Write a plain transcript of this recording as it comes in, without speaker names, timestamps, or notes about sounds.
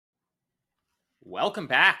Welcome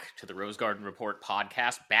back to the Rose Garden Report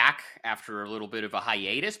podcast. Back after a little bit of a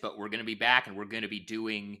hiatus, but we're going to be back and we're going to be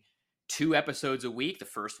doing 2 episodes a week. The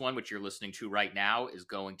first one, which you're listening to right now, is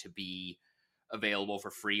going to be available for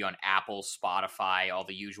free on Apple, Spotify, all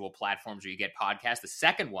the usual platforms where you get podcasts. The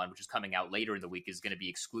second one, which is coming out later in the week, is going to be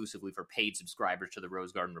exclusively for paid subscribers to the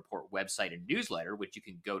Rose Garden Report website and newsletter, which you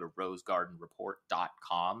can go to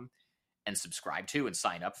rosegardenreport.com and subscribe to and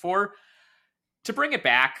sign up for. To bring it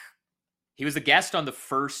back, he was a guest on the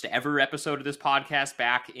first ever episode of this podcast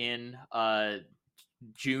back in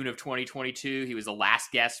June of 2022. He was the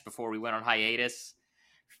last guest before we went on hiatus.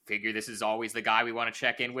 Figure this is always the guy we want to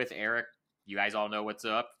check in with. Erik, you guys all know what's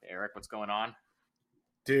up. Erik, what's going on?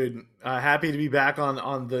 Dude, happy to be back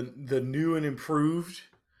on the new and improved,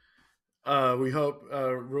 we hope,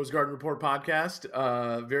 Rose Garden Report podcast.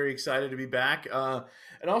 Very excited to be back.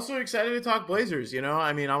 And also excited to talk Blazers. You know,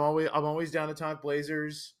 I mean, I'm always down to talk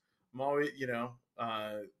Blazers. I'm always,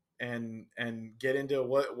 and get into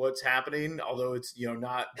what's happening. Although it's,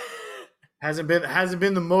 not hasn't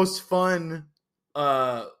been the most fun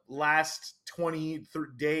last 20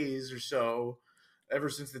 days or so ever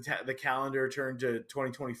since the calendar turned to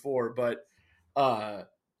 2024. But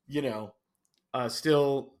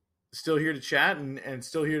still here to chat and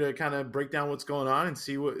still here to kind of break down what's going on and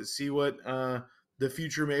see what the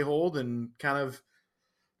future may hold and kind of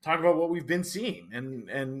talk about what we've been seeing,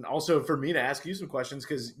 and also for me to ask you some questions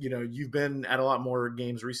because you've been at a lot more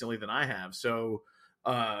games recently than I have. So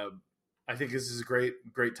I think this is a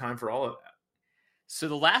great time for all of that. So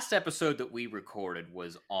the last episode that we recorded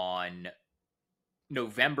was on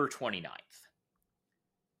November 29th.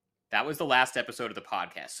 That was the last episode of the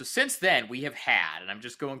podcast. So since then we have had, and I'm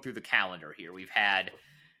just going through the calendar here, we've had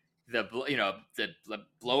the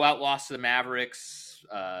blowout loss to the Mavericks,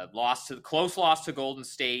 close loss to Golden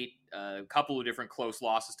State, a couple of different close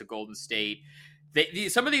losses to Golden State.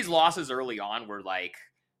 Some of these losses early on were like,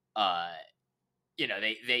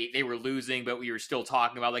 they were losing, but we were still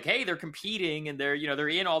talking about like, hey, they're competing and they're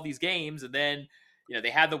in all these games. And then, they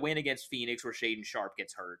had the win against Phoenix where Shaedon Sharpe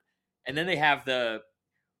gets hurt. And then they have the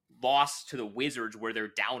loss to the Wizards where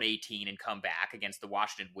they're down 18 and come back against the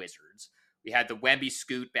Washington Wizards. We had the Wemby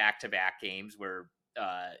Scoot back-to-back games where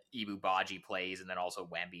Ibu Baji plays, and then also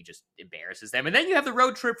Wemby just embarrasses them. And then you have the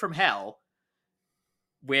road trip from hell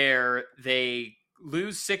where they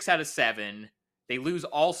lose 6 out of 7. They lose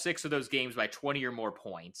all 6 of those games by 20 or more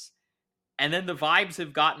points. And then the vibes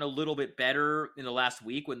have gotten a little bit better in the last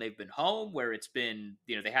week when they've been home, where it's been,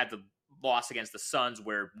 they had the loss against the Suns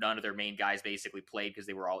where none of their main guys basically played because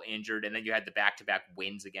they were all injured. And then you had the back-to-back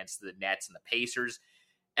wins against the Nets and the Pacers.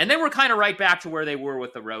 And then we're kind of right back to where they were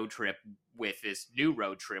with the road trip, with this new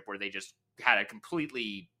road trip where they just had a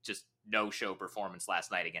completely just no-show performance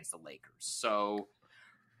last night against the Lakers. So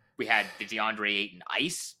we had the DeAndre Ayton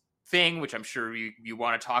ice thing, which I'm sure you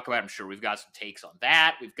want to talk about. I'm sure we've got some takes on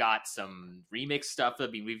that. We've got some remix stuff. I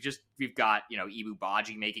mean, we've got, Ibu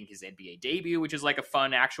Baji making his NBA debut, which is like a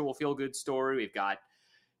fun, actual feel-good story. We've got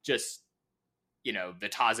just, the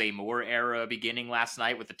Taze Moore era beginning last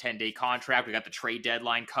night with the 10-day contract. We got the trade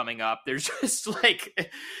deadline coming up. There's just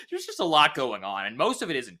a lot going on, and most of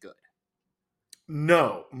it isn't good.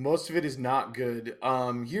 No, most of it is not good.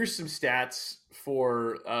 Here's some stats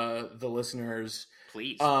for the listeners.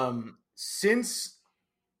 Please. Since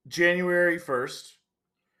January 1st,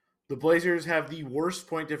 the Blazers have the worst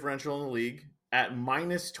point differential in the league at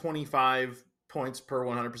minus 25 points per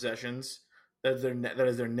 100 possessions. That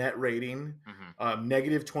is their net rating,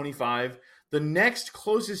 negative 25. The next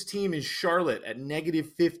closest team is Charlotte at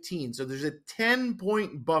negative 15. So there's a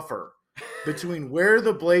 10-point buffer between where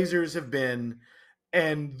the Blazers have been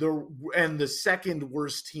and the second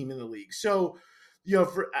worst team in the league. So,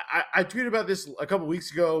 I tweeted about this a couple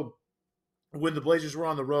weeks ago when the Blazers were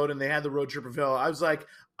on the road and they had the road trip of hell. I was like,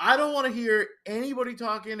 I don't want to hear anybody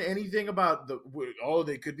talking anything about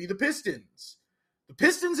they could be the Pistons. The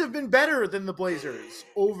Pistons have been better than the Blazers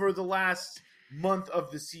over the last month of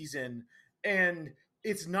the season, and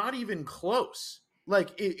it's not even close.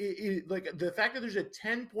 Like like the fact that there's a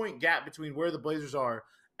 10-point gap between where the Blazers are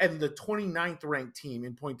and the 29th ranked team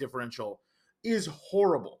in point differential is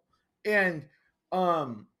horrible. And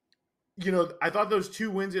I thought those 2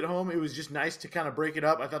 wins at home, it was just nice to kind of break it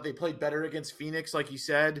up. I thought they played better against Phoenix, like you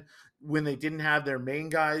said, when they didn't have their main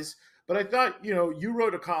guys. But I thought, you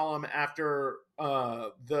wrote a column after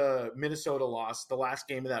the Minnesota loss, the last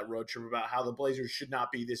game of that road trip, about how the Blazers should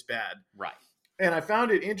not be this bad. Right. And I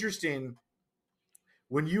found it interesting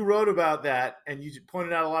when you wrote about that, and you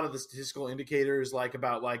pointed out a lot of the statistical indicators,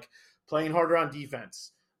 about playing harder on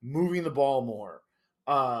defense, moving the ball more,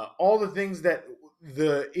 all the things that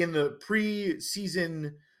in the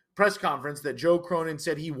preseason press conference that Joe Cronin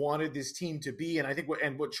said he wanted this team to be, and I think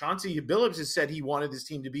what Chauncey Billups has said he wanted this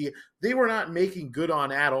team to be, they were not making good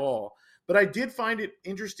on at all. But I did find it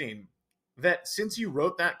interesting that since you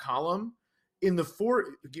wrote that column in the four,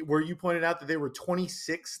 where you pointed out that they were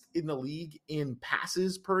 26th in the league in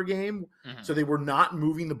passes per game, so they were not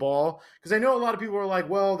moving the ball. Because I know a lot of people are like,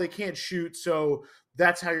 well, they can't shoot, so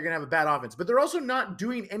that's how you're going to have a bad offense. But they're also not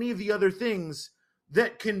doing any of the other things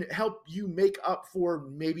that can help you make up for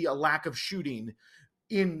maybe a lack of shooting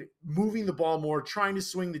in moving the ball more, trying to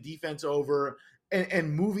swing the defense over,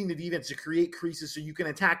 and moving the defense to create creases so you can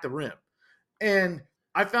attack the rim. And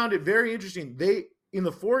I found it very interesting. They, in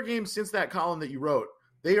the 4 games since that column that you wrote,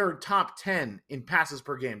 they are top 10 in passes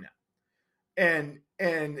per game now.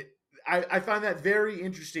 And I find that very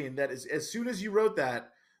interesting that as soon as you wrote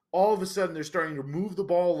that, all of a sudden they're starting to move the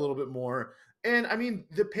ball a little bit more. And I mean,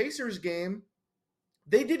 the Pacers game,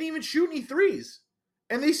 they didn't even shoot any threes,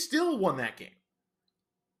 and they still won that game.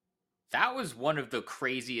 That was one of the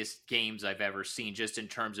craziest games I've ever seen, just in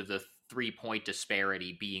terms of the 3-point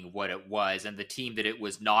disparity being what it was, and the team that it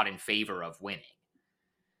was not in favor of winning.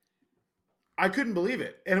 I couldn't believe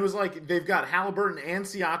it. And it was like they've got Halliburton and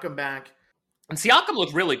Siakam back. And Siakam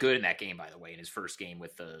looked really good in that game, by the way, in his first game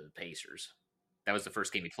with the Pacers. That was the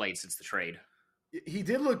first game he played since the trade. He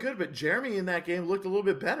did look good, but Jeremy in that game looked a little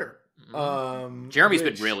bit better. Jeremy's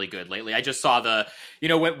been really good lately. I just saw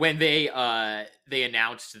when they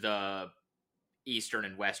announced the Eastern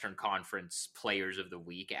and Western Conference Players of the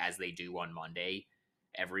Week, as they do on Monday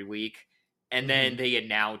every week, and then they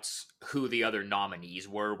announce who the other nominees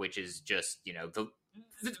were, which is just,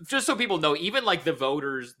 just so people know, even like the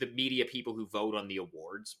voters, the media people who vote on the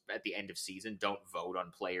awards at the end of season don't vote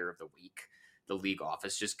on Player of the Week. The league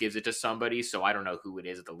office just gives it to somebody. So I don't know who it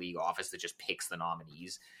is at the league office that just picks the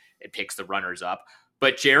nominees. It picks the runners up.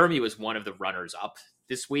 But Jeremy was one of the runners up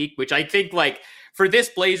this week, which I think, like, for this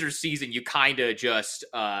Blazers season, you kind of just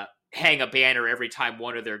hang a banner every time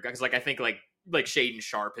one of their guys, like, I think like Shaedon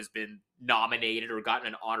Sharpe has been nominated or gotten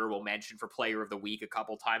an honorable mention for Player of the Week a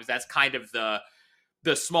couple times. That's kind of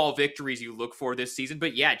the small victories you look for this season.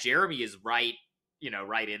 But yeah, Jeremy is right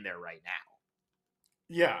in there right now.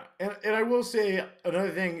 Yeah, and I will say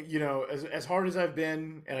another thing, as hard as I've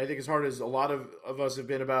been, and I think as hard as a lot of us have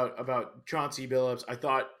been about Chauncey Billups, I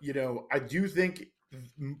thought, I do think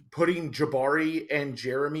putting Jabari and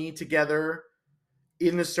Jeremy together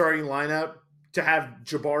in the starting lineup to have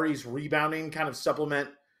Jabari's rebounding kind of supplement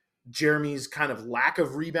Jeremy's kind of lack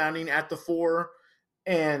of rebounding at the 4,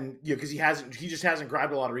 and because he just hasn't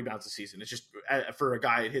grabbed a lot of rebounds this season. It's just for a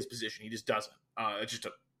guy at his position, he just doesn't. It's just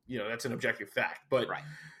that's an objective fact. But right.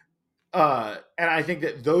 And I think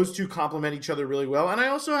that those two complement each other really well. And I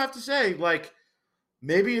also have to say, like,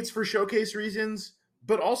 maybe it's for showcase reasons,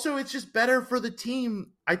 but also it's just better for the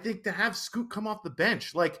team, I think, to have Scoot come off the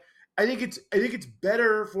bench. Like, I think it's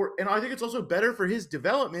better for, and I think it's also better for his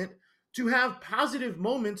development to have positive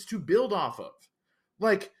moments to build off of.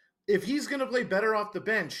 Like, if he's going to play better off the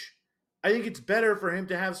bench, I think it's better for him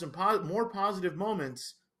to have some more positive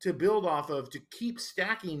moments to build off of, to keep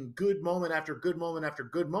stacking good moment after good moment after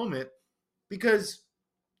good moment, because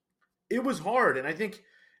it was hard. And I think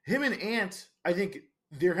him and Ant, I think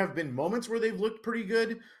there have been moments where they've looked pretty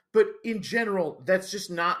good, but in general, that's just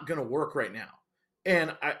not going to work right now.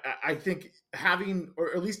 And I think having,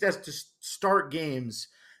 or at least as to start games,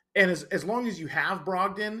 and as long as you have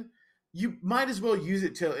Brogdon, you might as well use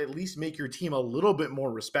it to at least make your team a little bit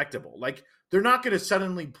more respectable. Like, they're not going to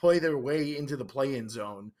suddenly play their way into the play-in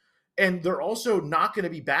zone. And they're also not going to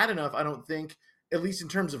be bad enough, I don't think, at least in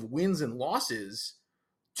terms of wins and losses,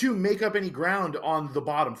 to make up any ground on the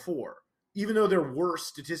bottom 4. Even though they're worse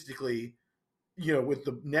statistically, with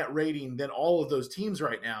the net rating than all of those teams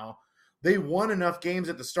right now, they won enough games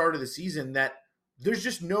at the start of the season that there's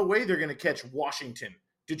just no way they're going to catch Washington,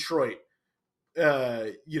 Detroit,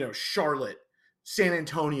 Charlotte, San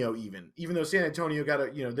Antonio, even though San Antonio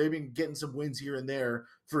they've been getting some wins here and there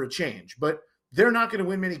for a change, but they're not going to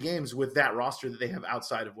win many games with that roster that they have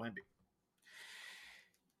outside of Wemby.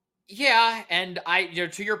 Yeah, and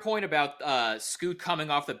to your point about Scoot coming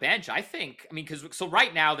off the bench, I think, because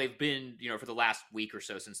right now they've been, for the last week or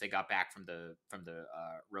so since they got back from the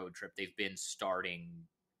road trip, they've been starting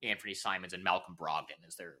Anthony Simons and Malcolm Brogdon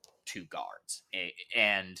as their 2 guards.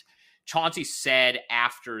 And Chauncey said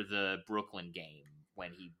after the Brooklyn game,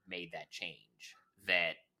 when he made that change,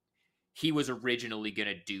 that he was originally going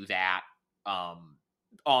to do that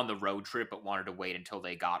on the road trip, but wanted to wait until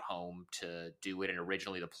they got home to do it. And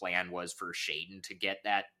originally the plan was for Shaedon to get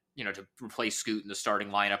that to replace Scoot in the starting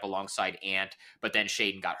lineup alongside Ant, but then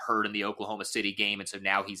Shaedon got hurt in the Oklahoma City game, and so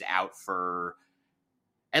now he's out for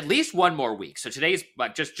at least one more week. So today's,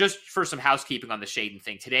 like, just for some housekeeping on the Shaedon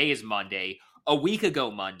thing, today is Monday. A week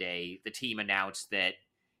ago Monday, the team announced that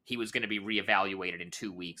he was going to be reevaluated in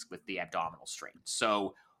 2 weeks with the abdominal strain.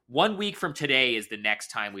 So 1 week from today is the next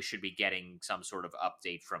time we should be getting some sort of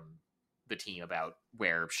update from the team about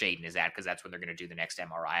where Shaedon is at, because that's when they're going to do the next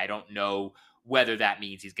MRI. I don't know whether that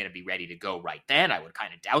means he's going to be ready to go right then. I would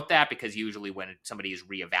kind of doubt that, because usually when somebody is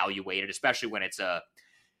reevaluated, especially when it's a,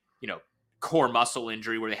 core muscle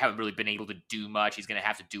injury where they haven't really been able to do much, he's going to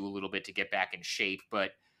have to do a little bit to get back in shape.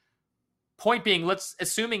 But point being,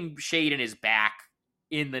 assuming Shaedon is back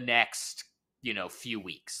in the next, few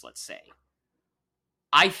weeks, let's say,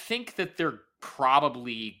 I think that they're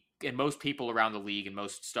probably, and most people around the league and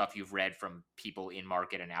most stuff you've read from people in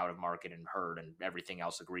market and out of market and heard and everything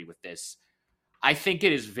else agree with this. I think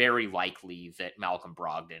it is very likely that Malcolm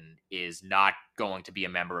Brogdon is not going to be a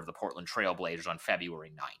member of the Portland Trail Blazers on February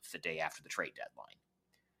 9th, the day after the trade deadline.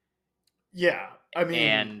 Yeah, I mean...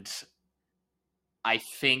 And I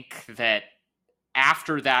think that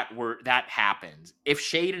after that happens, if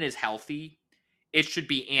Shaedon is healthy, it should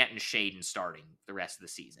be Ant and Shaedon starting the rest of the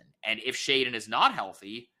season. And if Shaedon is not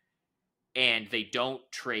healthy, and they don't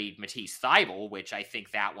trade Matisse Thybulle, which I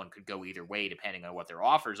think that one could go either way depending on what their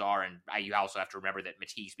offers are. And you also have to remember that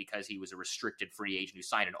Matisse, because he was a restricted free agent who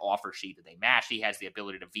signed an offer sheet that they matched, he has the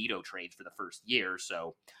ability to veto trades for the first year.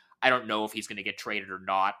 So I don't know if he's going to get traded or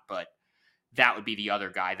not, but that would be the other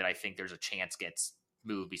guy that I think there's a chance gets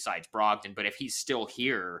moved besides Brogdon. But if he's still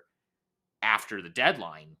here after the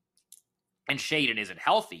deadline and Shaedon isn't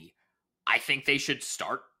healthy, I think they should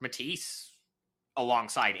start Matisse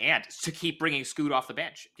alongside Ant to keep bringing Scoot off the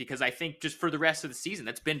bench, because I think just for the rest of the season,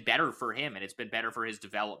 that's been better for him and it's been better for his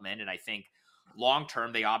development. And I think long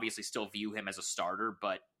term, they obviously still view him as a starter,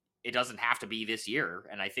 but it doesn't have to be this year.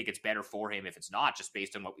 And I think it's better for him if it's not, just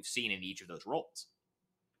based on what we've seen in each of those roles.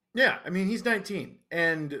 Yeah, I mean, he's 19,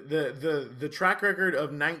 and the track record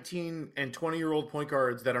of 19 and 20-year-old point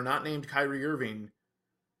guards that are not named Kyrie Irving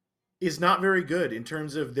is not very good in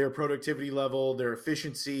terms of their productivity level, their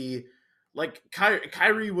efficiency. Like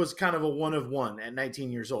Kyrie was kind of a one of one at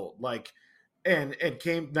 19 years old, like, and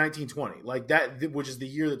came 1920, like that, which is the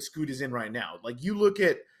year that Scoot is in right now. Like, you look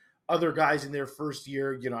at other guys in their first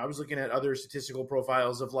year, I was looking at other statistical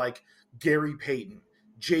profiles of like Gary Payton,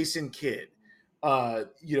 Jason Kidd,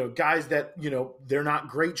 guys that, they're not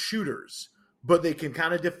great shooters, but they can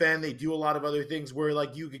kind of defend. They do a lot of other things where,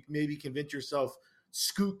 like, you could maybe convince yourself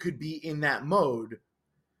Scoot could be in that mode.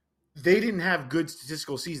 They didn't have good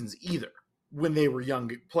statistical seasons either when they were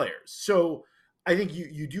young players. So I think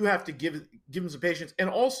you do have to give them some patience. And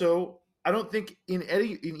also, I don't think in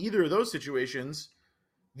either of those situations,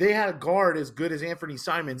 they had a guard as good as Anthony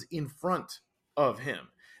Simons in front of him.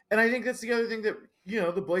 And I think that's the other thing that,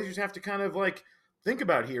 the Blazers have to kind of like think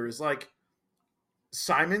about here is like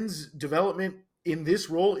Simons' development in this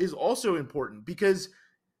role is also important, because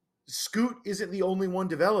Scoot isn't the only one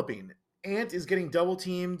developing. Ant is getting double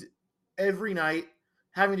teamed every night,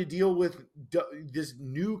 having to deal with this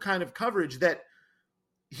new kind of coverage that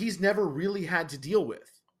he's never really had to deal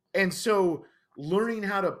with. And so learning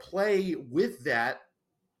how to play with that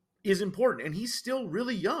is important. And he's still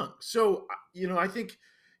really young. So, I think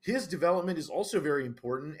his development is also very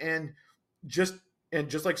important. And just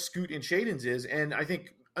like Scoot and Shaedon's is. And I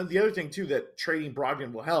think the other thing too, that trading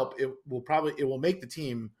Brogdon will help, it will make the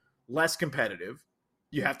team less competitive.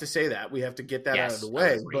 You have to say that. We have to get that out of the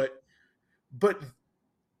way. But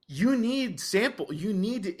you need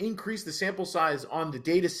to increase the sample size on the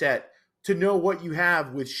data set to know what you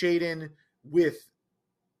have with Shaedon, with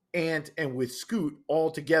Ant, and with Scoot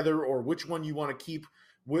all together, or which one you want to keep.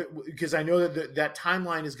 Because I know that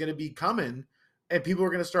timeline is going to be coming, and people are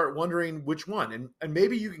going to start wondering which one. And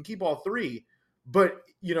maybe you can keep all three, but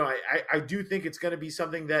I do think it's going to be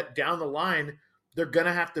something that down the line they're going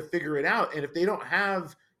to have to figure it out. And if they don't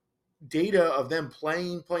have data of them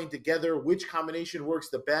playing together, which combination works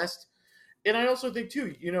the best. And I also think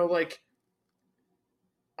too,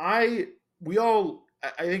 I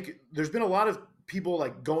think there's been a lot of people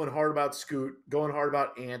like going hard about Scoot, going hard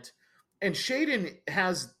about Ant, and Shaedon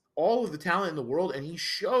has all of the talent in the world, and he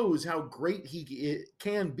shows how great he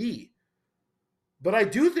can be. But I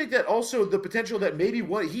do think that also the potential that maybe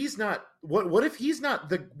what if he's not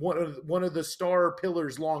the one of the star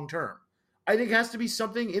pillars long term. I think has to be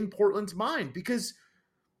something in Portland's mind, because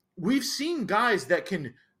we've seen guys that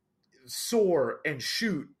can soar and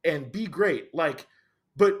shoot and be great,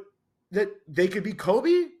 but that they could be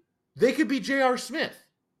Kobe, they could be J.R. Smith.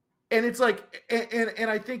 And it's like, and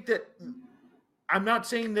I think that I'm not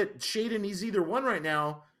saying that Shaden is either one right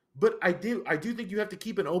now, but I do think you have to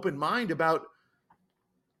keep an open mind about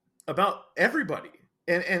everybody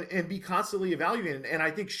and be constantly evaluating. And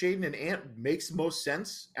I think Shaden and Ant makes most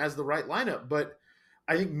sense as the right lineup, but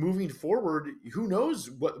I think moving forward, who knows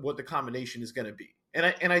what the combination is going to be. And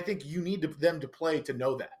I think you need them to play to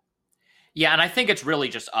know that. Yeah, and I think it's really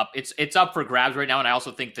just up. It's up for grabs right now, and I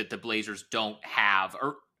also think that the Blazers don't have,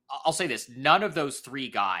 or I'll say this: none of those three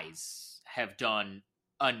guys have done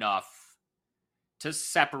enough to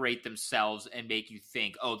separate themselves and make you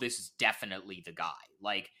think, oh, this is definitely the guy.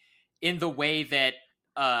 Like in the way that,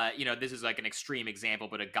 this is like an extreme example,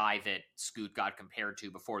 but a guy that Scoot got compared to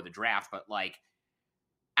before the draft, but like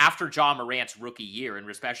after John Morant's rookie year, and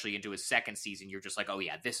especially into his second season, you're just like, oh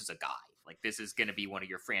yeah, this is a guy. Like this is going to be one of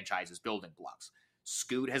your franchise's building blocks.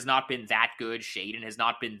 Scoot has not been that good. Shaden has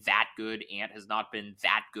not been that good. Ant has not been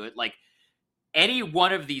that good. Like any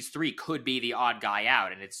one of these three could be the odd guy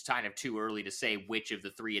out, and it's kind of too early to say which of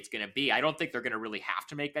the three it's going to be. I don't think they're going to really have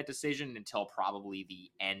to make that decision until probably the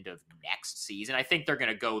end of next season. I think they're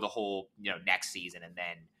going to go the whole, next season, and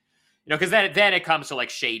then, because then it comes to like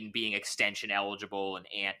Shaden being extension eligible and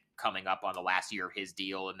Ant coming up on the last year of his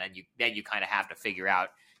deal, and then you kind of have to figure out,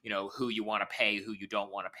 who you want to pay, who you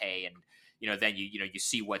don't want to pay, and then you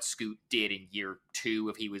see what Scoot did in year 2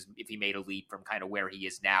 if he made a leap from kind of where he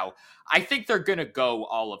is now. I think they're going to go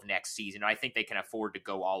all of next season. I think they can afford to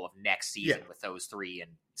go all of next season with those three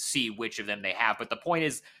and see which of them they have. But the point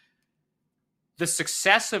is, the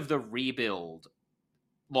success of the rebuild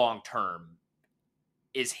long term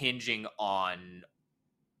is hinging on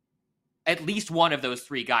at least one of those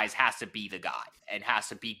three guys has to be the guy and has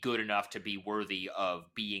to be good enough to be worthy of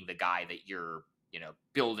being the guy that you're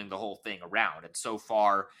building the whole thing around. And so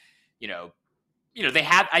far, they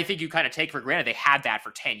had, I think you kind of take for granted, they had that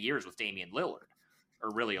for 10 years with Damian Lillard,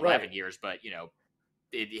 or really 11 years, but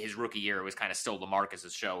his rookie year, it was kind of still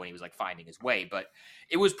LaMarcus's show and he was like finding his way, but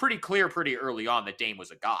it was pretty clear pretty early on that Dame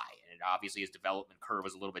was a guy. And obviously his development curve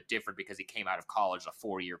was a little bit different because he came out of college a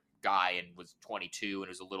 4-year guy and was 22 and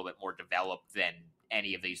was a little bit more developed than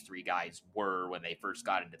any of these three guys were when they first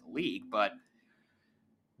got into the league. But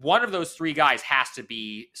one of those three guys has to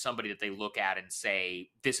be somebody that they look at and say,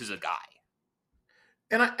 this is a guy.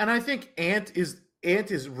 And I think Ant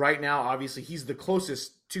is right now, obviously he's the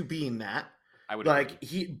closest to being that. I would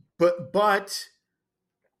agree. But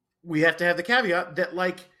we have to have the caveat that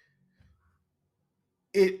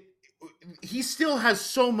he still has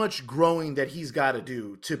so much growing that he's got to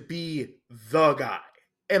do to be the guy.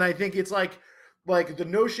 And I think it's like the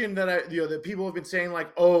notion that that people have been saying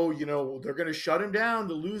they're going to shut him down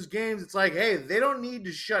to lose games. It's like, hey, they don't need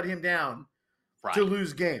to shut him down to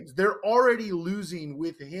lose games. They're already losing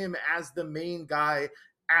with him as the main guy,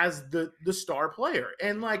 as the star player.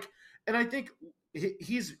 And I think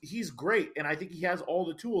he's great. And I think he has all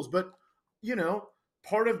the tools, but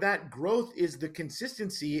part of that growth is the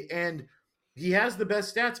consistency, and he has the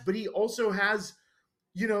best stats, but he also has,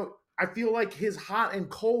 I feel like his hot and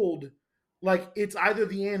cold, it's either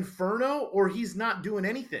the inferno or he's not doing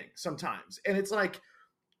anything sometimes. And it's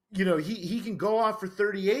he can go off for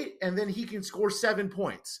 38 and then he can score 7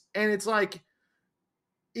 points. And it's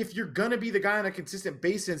if you're going to be the guy on a consistent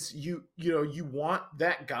basis, you want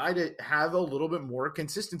that guy to have a little bit more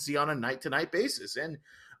consistency on a night to night basis. And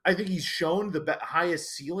I think he's shown the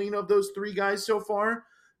highest ceiling of those three guys so far,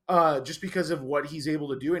 just because of what he's able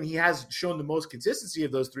to do. And he has shown the most consistency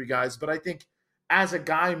of those three guys. But I think as a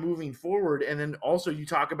guy moving forward, and then also you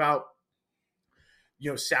talk about,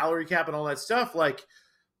 salary cap and all that stuff,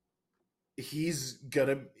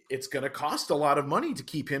 it's going to cost a lot of money to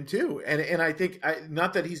keep him too. And I think,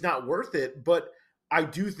 not that he's not worth it, but I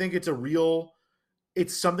do think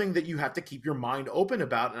it's something that you have to keep your mind open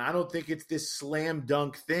about. And I don't think it's this slam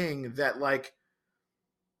dunk thing that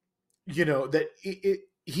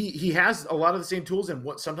he has a lot of the same tools. And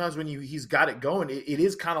sometimes when he's got it going, it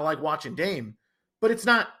is kind of like watching Dame, but it's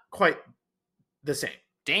not quite the same.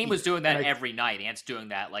 Dame was doing that every night. Ant's doing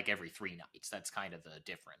that every 3 nights. That's kind of the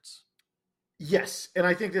difference. Yes. And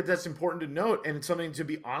I think that that's important to note, and it's something to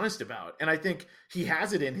be honest about. And I think he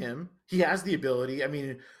has it in him. He has the ability. I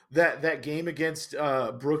mean, that game against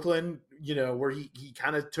Brooklyn, where he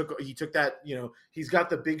kind of took that, he's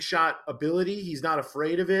got the big shot ability. He's not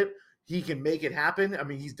afraid of it. He can make it happen. I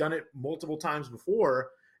mean, he's done it multiple times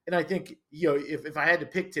before. And I think, if I had to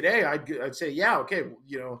pick today, I'd say, yeah, okay,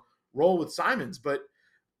 roll with Simons. But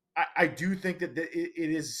I do think that it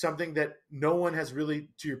is something that no one has really,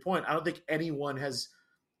 to your point, I don't think anyone has,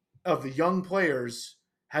 of the young players,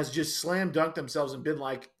 has just slam dunked themselves and been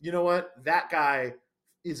like, you know what, that guy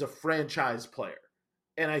is a franchise player.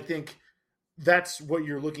 And I think that's what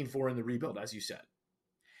you're looking for in the rebuild, as you said.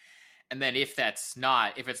 And then if it's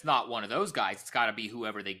not one of those guys, it's got to be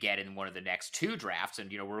whoever they get in one of the next two drafts.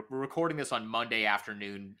 And, we're recording this on Monday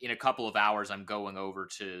afternoon. In a couple of hours, I'm going over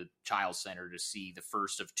to Chiles Center to see the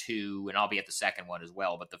first of two, and I'll be at the second one as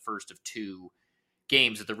well, but the first of two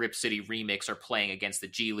games that the Rip City Remix are playing against the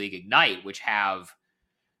G League Ignite, which have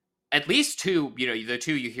at least two, the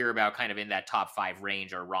two you hear about kind of in that top 5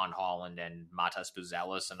 range are Ron Holland and Matas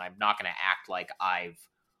Buzelis. And I'm not going to act like I've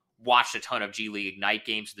watched a ton of G League Ignite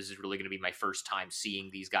games. So this is really going to be my first time seeing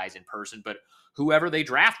these guys in person, but whoever they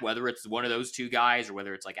draft, whether it's one of those two guys or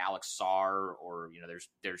whether it's like Alex Sarr or,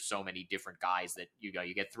 there's so many different guys that you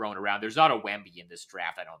get thrown around. There's not a Wemby in this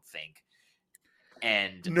draft, I don't think.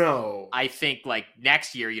 And no, I think like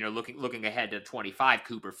next year, looking ahead to 25,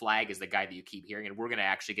 Cooper Flagg is the guy that you keep hearing, and we're going to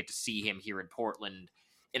actually get to see him here in Portland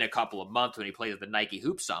in a couple of months when he plays at the Nike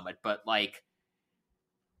Hoop Summit. But like,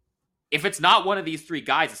 if it's not one of these three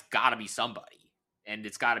guys, it's got to be somebody, and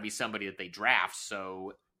it's got to be somebody that they draft.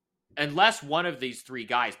 So unless one of these three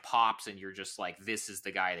guys pops and you're just like, this is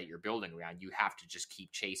the guy that you're building around, you have to just keep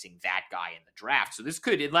chasing that guy in the draft. So this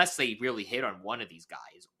could, unless they really hit on one of these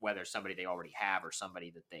guys, whether somebody they already have or somebody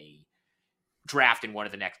that they draft in one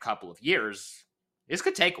of the next couple of years, this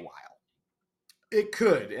could take a while. It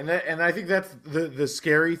could. And I think that's the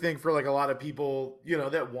scary thing for like a lot of people,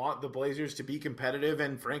 that want the Blazers to be competitive.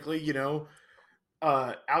 And frankly,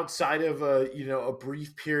 outside of a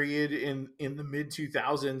brief period in the mid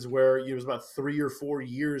 2000s where it was about 3 or 4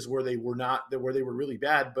 years where they were really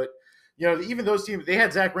bad, but even those teams, they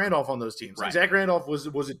had Zach Randolph on those teams. Right. Zach Randolph was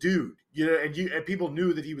a dude, and people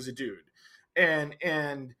knew that he was a dude,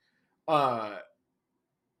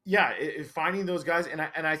 finding those guys,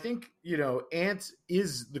 and I think Ant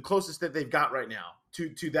is the closest that they've got right now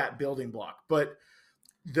to that building block, but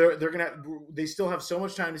they still have so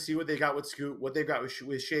much time to see what they got with Scoot, what they've got with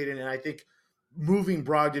Shaedon, and I think moving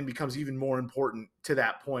Brogdon becomes even more important to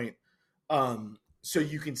that point, so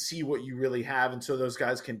you can see what you really have, and so those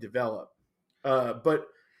guys can develop. But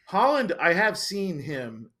Holland, I have seen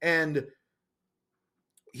him, and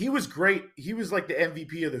he was great. He was like the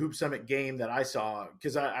MVP of the Hoop Summit game that I saw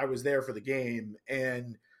because I was there for the game,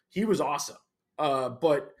 and he was awesome.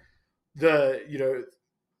 But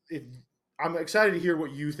I'm excited to hear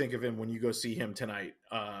what you think of him when you go see him tonight,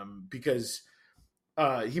 because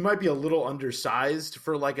he might be a little undersized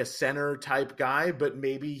for like a center type guy, but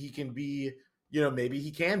maybe he can be,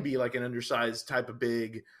 like an undersized type of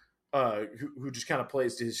big who just kind of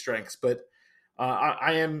plays to his strengths. But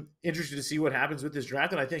I am interested to see what happens with this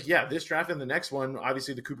draft. And I think, this draft and the next one,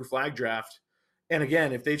 obviously the Cooper Flagg draft. And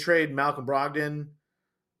again, if they trade Malcolm Brogdon,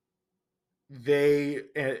 they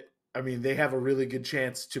have a really good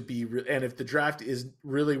chance to be. And if the draft is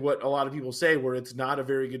really what a lot of people say, where it's not a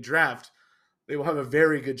very good draft, they will have a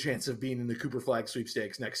very good chance of being in the Cooper Flagg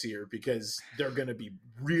sweepstakes next year because they're going to be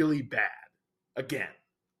really bad again.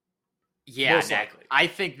 Yeah, exactly. I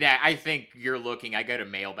think you're looking. I got a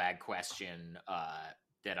mailbag question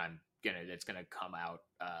that's gonna come out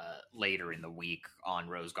later in the week on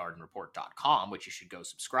rosegardenreport.com, which you should go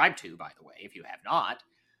subscribe to, by the way, if you have not.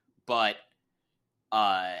 But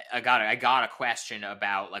I got a question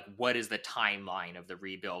about like what is the timeline of the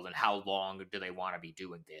rebuild and how long do they want to be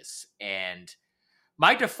doing this? And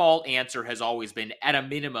my default answer has always been, at a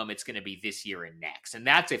minimum, it's going to be this year and next, and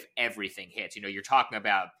that's if everything hits. You're talking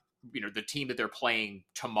about the team that they're playing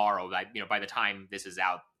tomorrow. By the time this is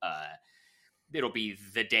out, it'll be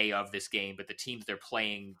the day of this game. But the team that they're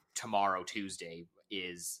playing tomorrow, Tuesday,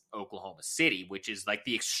 is Oklahoma City, which is like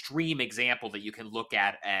the extreme example that you can look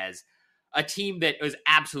at as a team that was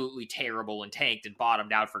absolutely terrible and tanked and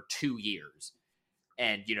bottomed out for 2 years.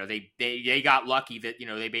 And, they got lucky that,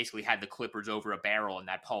 they basically had the Clippers over a barrel in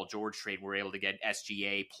that Paul George trade. Were able to get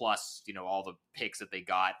SGA plus, all the picks that they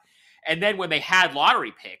got. And then when they had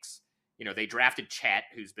lottery picks, they drafted Chet,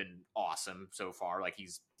 who's been awesome so far. Like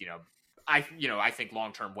he's, I think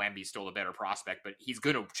long-term Wemby's still a better prospect, but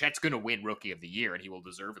Chet's going to win Rookie of the Year, and he will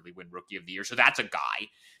deservedly win Rookie of the Year. So that's a guy.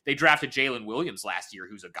 They drafted Jalen Williams last year,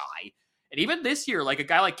 who's a guy. And even this year, like a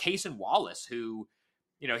guy like Cason Wallace, who,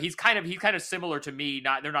 he's kind of similar to me.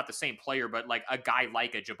 They're not the same player, but like a guy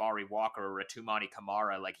like a Jabari Walker or a Toumani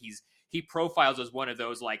Camara, like he profiles as one of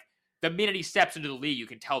those, like, the minute he steps into the league, you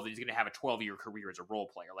can tell that he's going to have a 12-year career as a role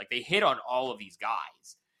player. Like, they hit on all of these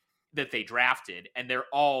guys that they drafted, and they're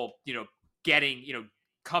all, getting,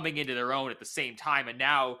 coming into their own at the same time. And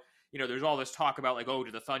now, there's all this talk about like, oh, do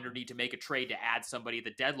the Thunder need to make a trade to add somebody at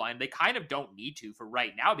the deadline? They kind of don't need to for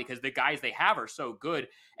right now because the guys they have are so good.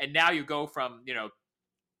 And now you go from,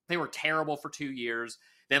 They were terrible for 2 years.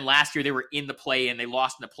 Then last year they were in the play-in. They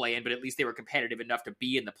lost in the play-in, but at least they were competitive enough to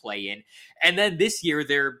be in the play-in. And then this year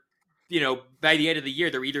they're, by the end of the year,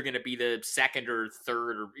 they're either going to be the second or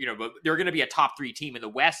third, or, but they're going to be a top 3 team in the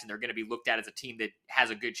West, and they're going to be looked at as a team that has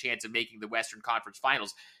a good chance of making the Western Conference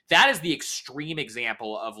Finals. That is the extreme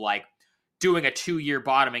example of like doing a 2-year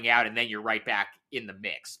bottoming out, and then you're right back in the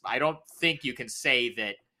mix. I don't think you can say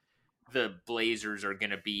that the Blazers are going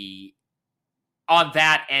to be on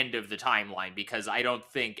that end of the timeline, because I don't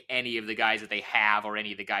think any of the guys that they have or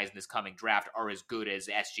any of the guys in this coming draft are as good as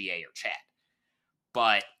SGA or Chet.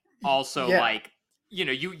 But also,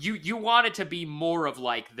 you want it to be more of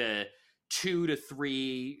like the 2 to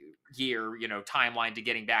 3 year, timeline to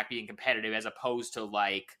getting back being competitive, as opposed to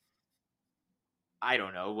like, I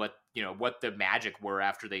don't know what the Magic were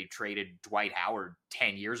after they traded Dwight Howard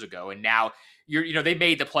 10 years ago. And now they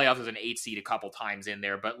made the playoffs as an 8 seed a couple times in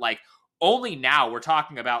there, but like only now we're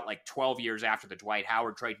talking about like 12 years after the Dwight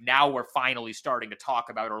Howard trade. Now we're finally starting to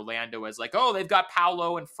talk about Orlando as like, oh, they've got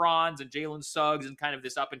Paolo and Franz and Jalen Suggs and kind of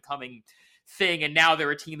this up and coming thing. And now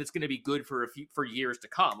they're a team that's going to be good for years to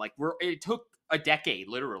come. Like it took a decade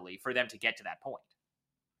literally for them to get to that point.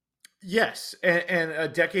 Yes, and a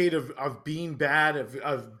decade of being bad,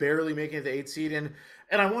 of barely making it the 8 seed. And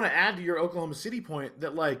I want to add to your Oklahoma City point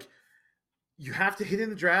that, like, you have to hit in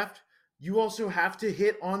the draft. You also have to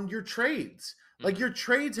hit on your trades. Like, your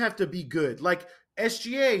trades have to be good. Like,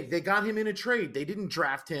 SGA, they got him in a trade. They didn't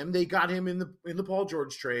draft him. They got him in the Paul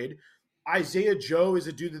George trade. Isaiah Joe is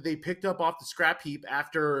a dude that they picked up off the scrap heap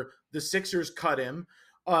after the Sixers cut him.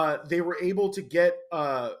 They were able to get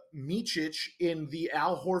Micic in the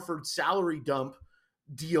Al Horford salary dump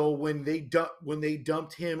deal when they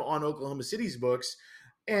dumped him on Oklahoma City's books,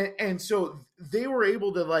 and so they were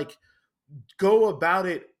able to like go about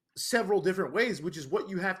it several different ways, which is what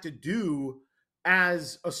you have to do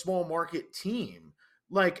as a small market team.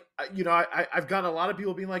 Like, I've got a lot of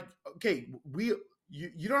people being like, okay,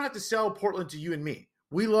 you don't have to sell Portland to you and me.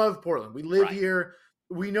 We love Portland. We live here.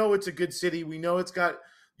 We know it's a good city. We know it's got,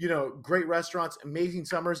 great restaurants, amazing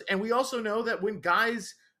summers. And we also know that when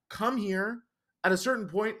guys come here at a certain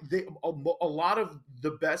point, a lot of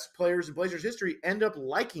the best players in Blazers history end up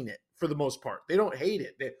liking it for the most part. They don't hate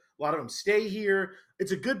it. A lot of them stay here.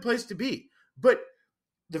 It's a good place to be. But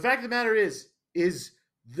the fact of the matter is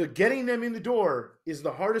the getting them in the door is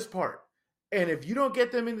the hardest part. And if you don't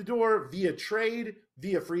get them in the door via trade,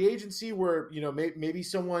 via free agency, where, maybe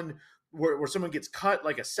someone where someone gets cut,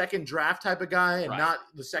 like a second draft type of guy, and not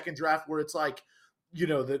the second draft where it's like,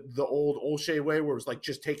 the old Olshey way where it was like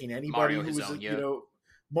just taking anybody who was,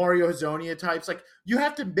 Mario Hezonja types. Like, you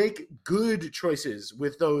have to make good choices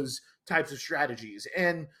with those types of strategies.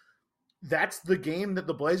 And that's the game that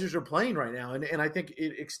the Blazers are playing right now. And I think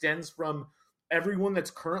it extends from everyone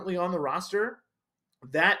that's currently on the roster.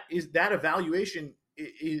 That evaluation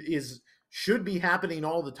should be happening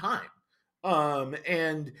all the time.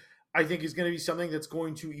 And I think is going to be something that's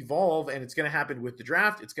going to evolve, and it's going to happen with the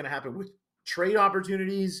draft. It's going to happen with trade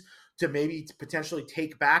opportunities to maybe potentially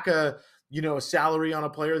take back a salary on a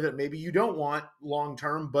player that maybe you don't want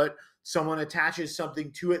long-term, but someone attaches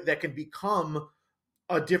something to it that can become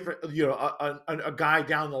a different, a guy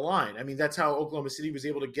down the line. I mean, that's how Oklahoma City was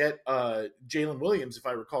able to get Jalen Williams, if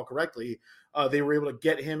I recall correctly. They were able to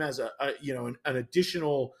get him as an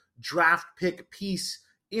additional draft pick piece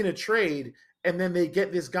in a trade. And then they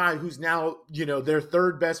get this guy who's now, their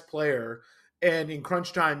third best player. And in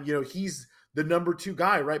crunch time, he's the number 2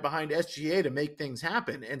 guy right behind SGA to make things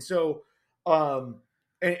happen. And so, and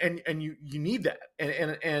you need that.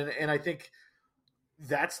 And I think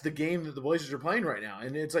that's the game that the Blazers are playing right now.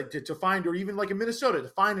 And it's like to find, or even like in Minnesota, to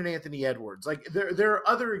find an Anthony Edwards. Like there are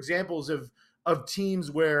other examples of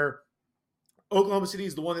teams where Oklahoma City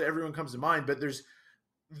is the one that everyone comes to mind, but there's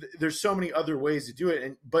so many other ways to do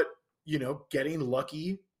it. But getting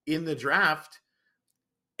lucky in the draft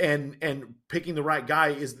and picking the right guy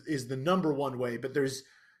is the number one way, but there's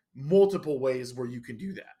multiple ways where you can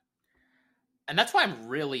do that. And that's why I'm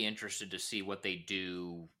really interested to see what they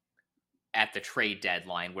do at the trade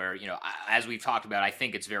deadline, where, as we've talked about, I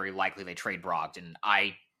think it's very likely they trade Brogdon.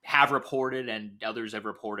 I have reported, and others have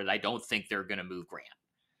reported, I don't think they're going to move Grant.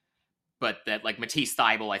 But that, like, Matisse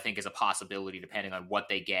Thybulle, I think, is a possibility depending on what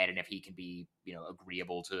they get and if he can be,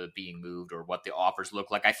 agreeable to being moved or what the offers look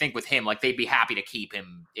like. I think with him, like, they'd be happy to keep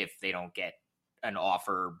him if they don't get an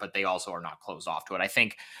offer, but they also are not closed off to it. I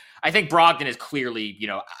think Brogdon is clearly,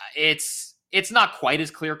 it's not quite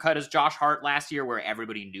as clear cut as Josh Hart last year, where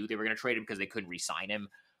everybody knew they were going to trade him because they couldn't re-sign him.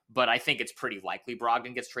 But I think it's pretty likely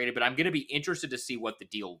Brogdon gets traded. But I'm going to be interested to see what the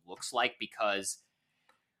deal looks like, because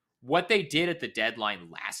what they did at the deadline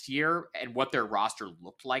last year and what their roster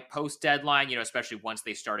looked like post-deadline, you know, especially once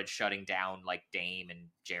they started shutting down like Dame and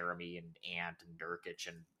Jeremy and Ant and Nurkic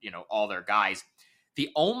and, you know, all their guys, the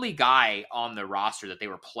only guy on the roster that they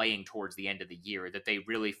were playing towards the end of the year that they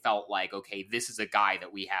really felt like, okay, this is a guy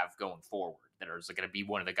that we have going forward, that is going to be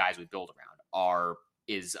one of the guys we build around,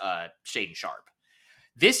 is Shaedon Sharpe.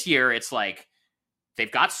 This year, it's like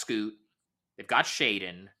they've got Scoot, they've got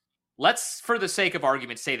Shaedon. Let's, for the sake of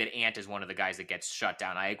argument, say that Ant is one of the guys that gets shut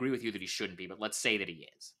down. I agree with you that he shouldn't be, but let's say that he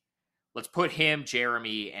is. Let's put him,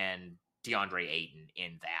 Jeremy, and DeAndre Ayton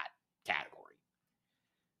in that category.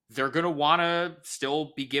 They're going to want to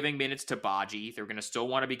still be giving minutes to Baji. They're going to still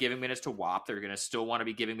want to be giving minutes to Wap. They're going to still want to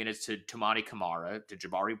be giving minutes to Toumani Camara, to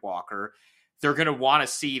Jabari Walker. They're going to want to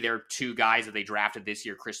see their two guys that they drafted this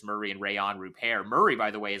year, Chris Murray and Rayon Rupert. Murray, by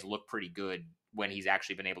the way, has looked pretty good when he's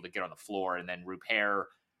actually been able to get on the floor. And then Rupert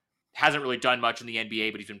hasn't really done much in the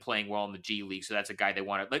NBA, but he's been playing well in the G League. So that's a guy they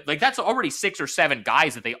want to, like that's already 6 or 7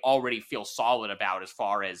 guys that they already feel solid about, as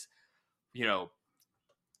far as, you know,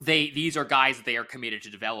 these are guys that they are committed to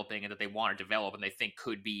developing and that they want to develop and they think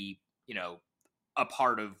could be, you know, a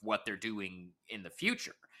part of what they're doing in the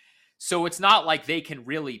future. So it's not like they can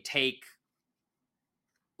really take,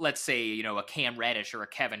 let's say, you know, a Cam Reddish or a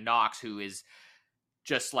Kevin Knox, who is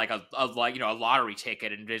just like a lottery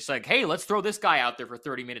ticket, and just like, hey, let's throw this guy out there for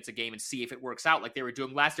 30 minutes a game and see if it works out, like they were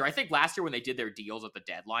doing last year. I think last year when they did their deals at the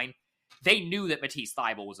deadline, they knew that Matisse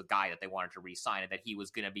Thybulle was a guy that they wanted to re-sign and that he was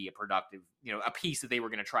going to be a productive, you know, a piece that they were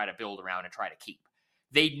going to try to build around and try to keep.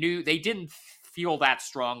 They knew, they didn't feel that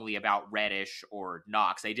strongly about Reddish or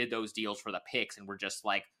Knox. They did those deals for the picks and were just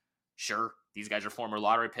like, sure, these guys are former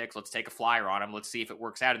lottery picks. Let's take a flyer on them. Let's see if it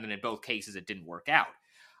works out. And then in both cases, it didn't work out.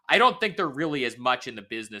 I don't think they're really as much in the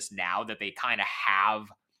business now that they kind of have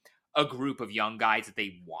a group of young guys that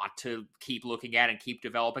they want to keep looking at and keep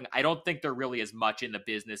developing. I don't think they're really as much in the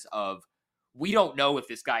business of, we don't know if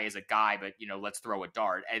this guy is a guy, but, you know, let's throw a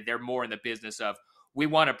dart. And they're more in the business of, we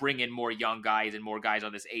want to bring in more young guys and more guys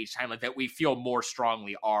on this age timeline that we feel more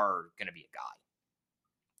strongly are going to be a guy.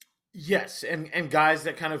 Yes, and guys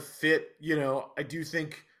that kind of fit, you know, I do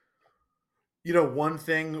think, you know, one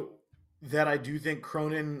thing that I do think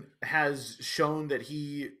Cronin has shown that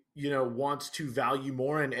he, you know, wants to value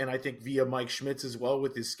more, and I think via Mike Schmitz as well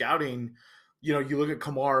with his scouting, you know, you look at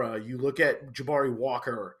Kamara, you look at Jabari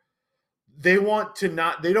Walker, they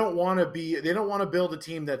don't want to build a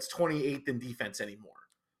team that's 28th in defense anymore.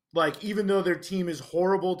 Like, even though their team is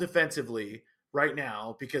horrible defensively right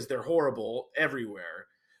now, because they're horrible everywhere,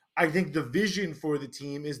 I think the vision for the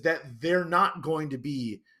team is that they're not going to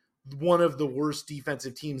be one of the worst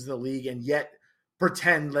defensive teams in the league and yet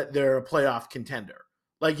pretend that they're a playoff contender.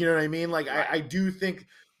 Like, you know what I mean? Like, right. I do think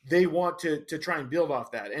they want to try and build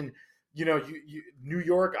off that. And, you know, New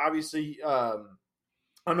York, obviously,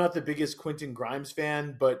 I'm not the biggest Quentin Grimes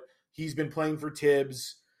fan, but he's been playing for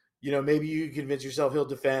Tibbs. You know, maybe you convince yourself he'll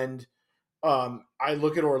defend. I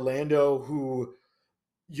look at Orlando, who,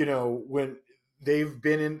 you know, when they've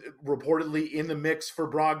been reportedly in the mix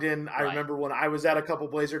for Brogdon. I remember when I was at a couple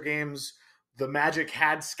Blazer games, the Magic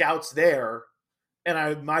had scouts there,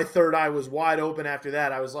 and my third eye was wide open after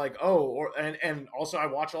that. I was like, and also I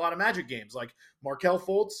watch a lot of Magic games. Like, Markelle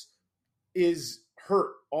Fultz is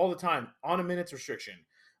hurt all the time on a minutes restriction.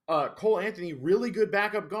 Cole Anthony, really good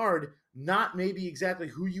backup guard, not maybe exactly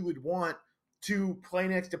who you would want to play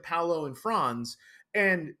next to Paolo and Franz.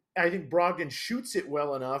 And I think Brogdon shoots it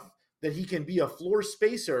well enough that he can be a floor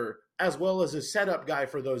spacer as well as a setup guy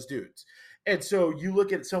for those dudes. And so you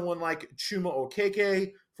look at someone like Chuma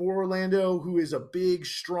Okeke for Orlando, who is a big,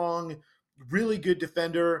 strong, really good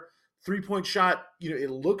defender. 3-point shot, you know, it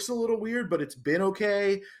looks a little weird, but it's been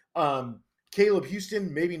okay. Caleb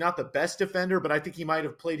Houston, maybe not the best defender, but I think he might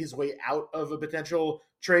have played his way out of a potential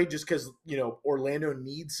trade just because, you know, Orlando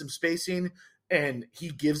needs some spacing, and he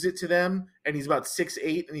gives it to them, and he's about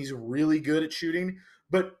 6'8", and he's really good at shooting.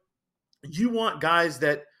 But you want guys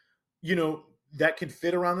that, you know, that can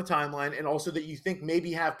fit around the timeline, and also that you think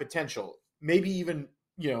maybe have potential, maybe even,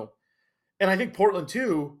 you know, and I think Portland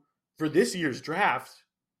too, for this year's draft,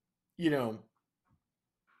 you know,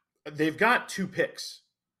 they've got 2 picks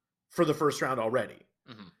for the first round already.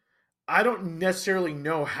 Mm-hmm. I don't necessarily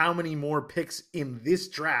know how many more picks in this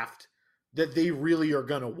draft that they really are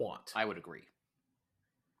going to want. I would agree.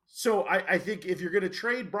 So I think if you're going to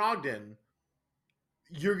trade Brogdon,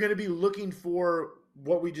 you're going to be looking for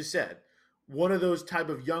what we just said, one of those type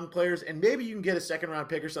of young players, and maybe you can get a second round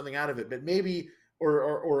pick or something out of it, but maybe,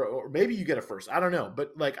 or maybe you get a first. I don't know.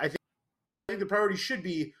 But like, I think the priority should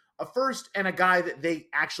be a first and a guy that they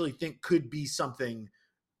actually think could be something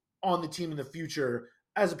on the team in the future,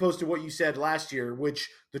 as opposed to what you said last year, which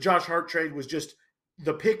the Josh Hart trade was just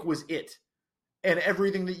the pick was it, and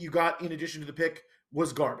everything that you got in addition to the pick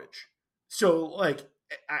was garbage. So like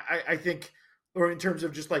I think, or in terms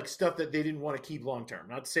of just like stuff that they didn't want to keep long term.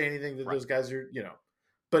 Not to say anything that Right. those guys are,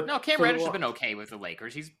 but No, Cam Reddish has been okay with the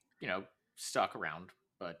Lakers. He's stuck around,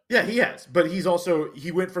 but yeah, he has. But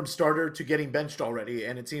he went from starter to getting benched already,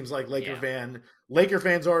 and it seems like Laker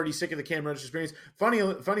fans are already sick of the Cam Reddish experience. Funny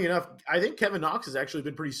enough, I think Kevin Knox has actually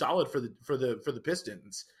been pretty solid for the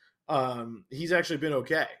Pistons. He's actually been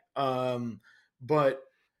okay. But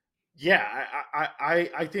yeah,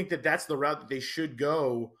 I think that's the route that they should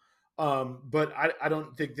go. But I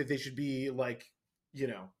don't think that they should be like,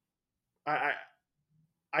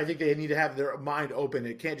 I think they need to have their mind open.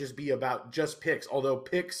 It can't just be about just picks. Although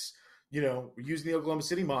picks, using the Oklahoma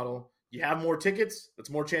City model, you have more tickets, that's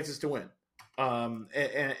more chances to win.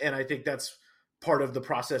 And I think that's part of the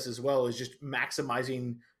process as well, is just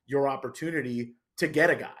maximizing your opportunity to get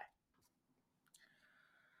a guy.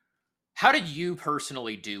 How did you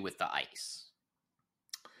personally do with the ice?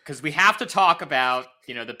 Because we have to talk about,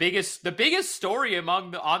 the biggest story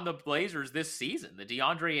on the Blazers this season, the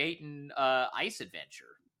DeAndre Ayton ice adventure.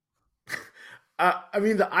 I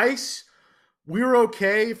mean, the ice, we were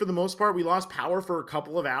okay for the most part. We lost power for a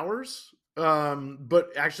couple of hours, but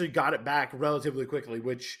actually got it back relatively quickly,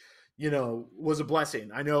 which, was a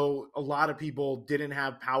blessing. I know a lot of people didn't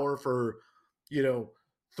have power for,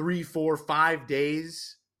 3, 4, 5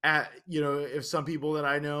 days if some people that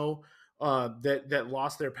I know that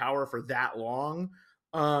lost their power for that long.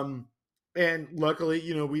 And luckily,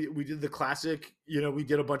 we did the classic, we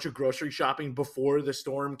did a bunch of grocery shopping before the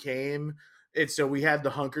storm came. And so we had to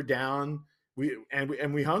hunker down. We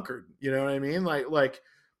hunkered, you know what I mean?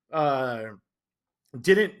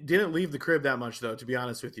 Didn't leave the crib that much though, to be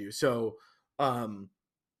honest with you. So,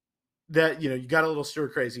 that, you got a little stir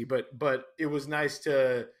crazy, but it was nice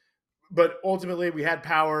but ultimately we had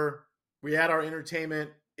power, we had our entertainment,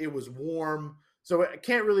 it was warm. So I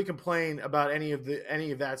can't really complain about any of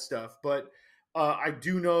that stuff, but I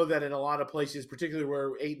do know that in a lot of places, particularly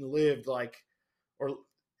where Ayton lived, or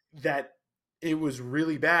that it was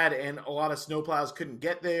really bad, and a lot of snowplows couldn't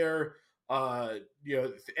get there.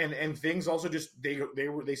 And things also just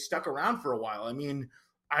they stuck around for a while. I mean,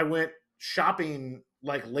 I went shopping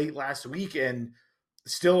like late last week, and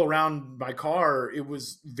still around my car, it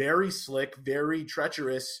was very slick, very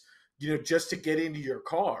treacherous, just to get into your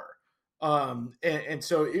car. And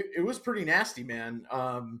so it was pretty nasty, man.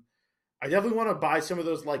 I definitely want to buy some of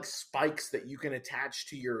those like spikes that you can attach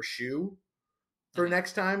to your shoe for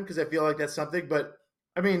next time, because I feel like that's something. But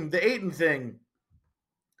I mean, the Ayton thing,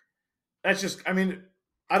 that's just, I mean,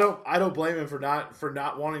 I don't blame him for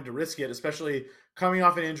not wanting to risk it, especially coming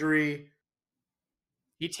off an injury.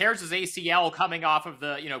 He tears his ACL coming off of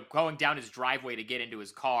going down his driveway to get into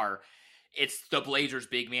his car. It's the Blazers'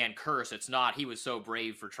 big man curse. It's not he was so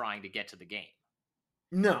brave for trying to get to the game.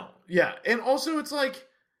 No, yeah. And also it's like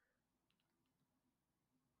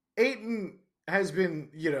Ayton has been,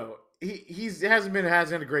 he hasn't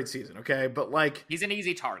had a great season, okay? But like, he's an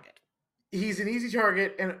easy target. He's an easy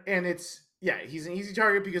target, and it's, he's an easy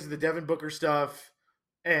target because of the Devin Booker stuff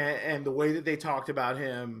and the way that they talked about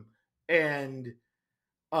him, and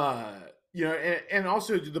and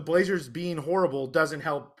also the Blazers being horrible doesn't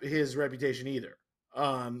help his reputation either.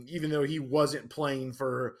 Even though he wasn't playing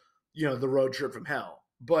for, the road trip from hell.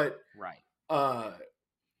 But right.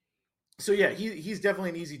 So yeah, he's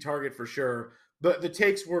definitely an easy target for sure. But the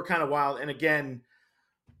takes were kind of wild. And again,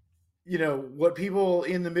 what people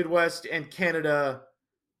in the Midwest and Canada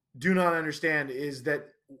do not understand is that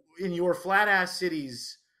in your flat ass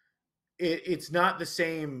cities, it's not the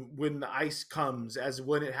same when the ice comes as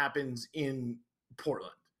when it happens in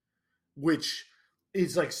Portland, which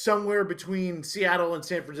is like somewhere between Seattle and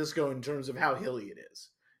San Francisco in terms of how hilly it is.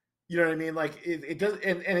 You know what I mean? Like it does,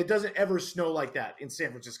 and it doesn't ever snow like that in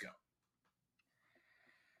San Francisco.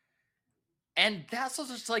 And that's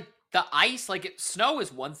also just like the ice, like snow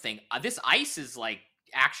is one thing. This ice is like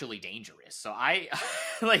actually dangerous. So I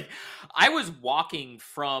was walking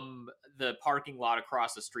from the parking lot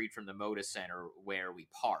across the street from the Moda Center where we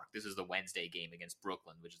park. This is the Wednesday game against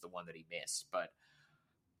Brooklyn, which is the one that he missed. But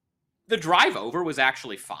the drive over was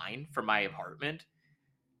actually fine from my apartment.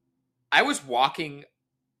 I was walking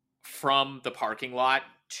from the parking lot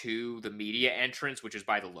to the media entrance, which is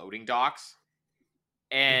by the loading docks.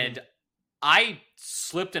 And I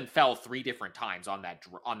slipped and fell 3 different times on that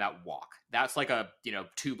walk. That's like a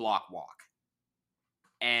 2-block walk.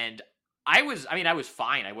 And I was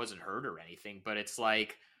fine. I wasn't hurt or anything, but it's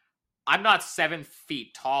like, I'm not 7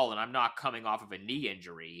 feet tall and I'm not coming off of a knee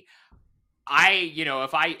injury.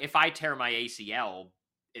 if I tear my ACL,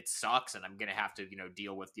 it sucks, and I'm gonna have to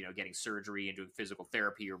deal with getting surgery and doing physical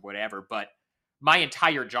therapy or whatever. But my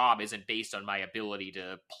entire job isn't based on my ability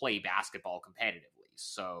to play basketball competitively,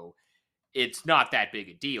 so it's not that big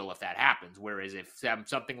a deal if that happens. Whereas if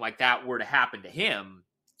something like that were to happen to him,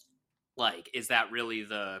 like, is that really is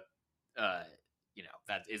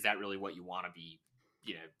that really what you want to be,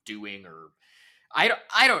 doing? Or I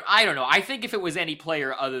don't know. I think if it was any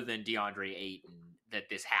player other than DeAndre Ayton that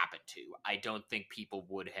this happened to, I don't think people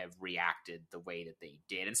would have reacted the way that they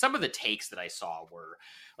did. And some of the takes that I saw were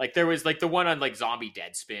like, there was like the one on like Zombie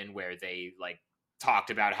Deadspin where they like talked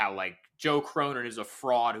about how like Joe Cronin is a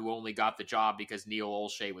fraud who only got the job because Neil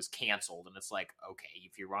Olshey was canceled. And it's like, okay,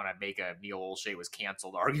 if you want to make a Neil Olshey was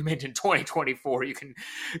canceled argument in 2024, you can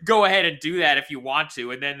go ahead and do that if you want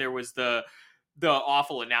to. And then there was the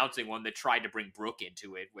awful announcing one that tried to bring Brooke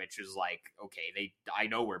into it, which is like, okay, I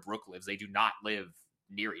know where Brooke lives. They do not live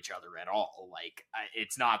near each other at all. Like,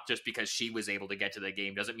 it's not just because she was able to get to the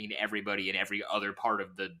game doesn't mean everybody in every other part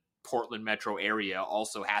of the Portland metro area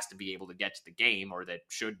also has to be able to get to the game, or that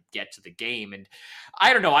should get to the game. And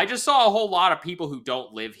I don't know, I just saw a whole lot of people who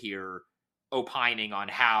don't live here opining on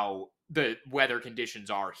how the weather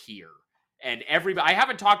conditions are here. And I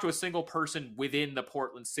haven't talked to a single person within the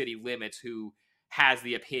Portland city limits who has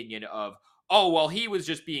the opinion of, oh, well, he was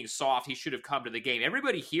just being soft, he should have come to the game.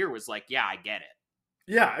 Everybody here was like, yeah, I get it.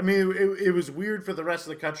 Yeah, I mean, it was weird for the rest of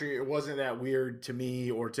the country. It wasn't that weird to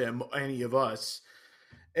me or to any of us.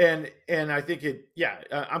 And I think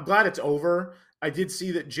I'm glad it's over. I did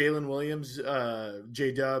see that Jalen Williams,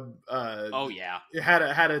 J-Dub, oh yeah,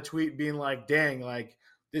 had a tweet being like, dang, like,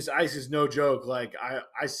 this ice is no joke. Like,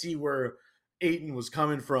 I see where Ayton was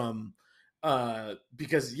coming from.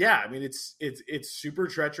 Because I mean, it's super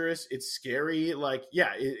treacherous. It's scary. Like,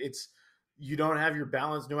 it's you don't have your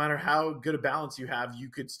balance. No matter how good a balance you have, you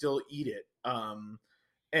could still eat it.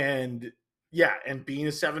 And being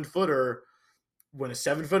a 7-footer, when a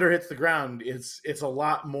 7-footer hits the ground, it's a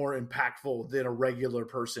lot more impactful than a regular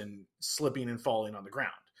person slipping and falling on the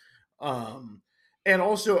ground. And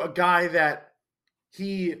also a guy that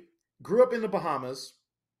he grew up in the Bahamas,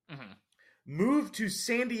 moved to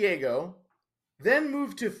San Diego, then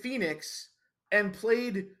moved to Phoenix and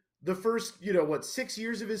played the first, 6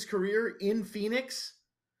 years of his career in Phoenix.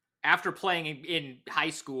 After playing in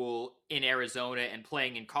high school in Arizona and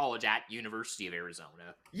playing in college at University of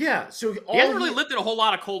Arizona. Yeah, so he hasn't really lived in a whole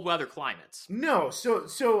lot of cold weather climates. No,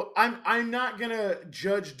 so I'm not gonna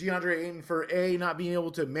judge DeAndre Ayton for not being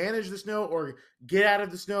able to manage the snow or get out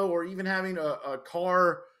of the snow, or even having a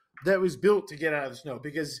car that was built to get out of the snow,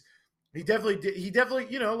 because he definitely did. He definitely,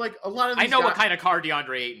 like a lot of these what kind of car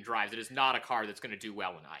DeAndre Ayton drives. It is not a car that's going to do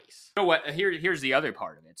well in ice. You know what? Here's the other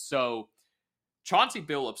part of it. So Chauncey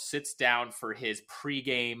Billups sits down for his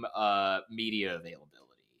pregame media availability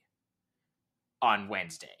on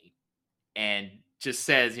Wednesday and just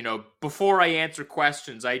says, before I answer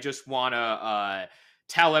questions, I just want to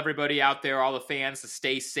tell everybody out there, all the fans, to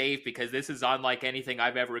stay safe, because this is unlike anything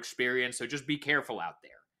I've ever experienced. So just be careful out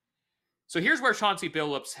there. So here's where Chauncey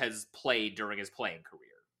Billups has played during his playing career.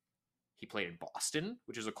 He played in Boston,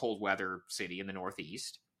 which is a cold weather city in the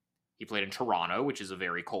Northeast. He played in Toronto, which is a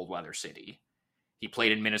very cold weather city. He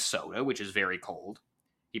played in Minnesota, which is very cold.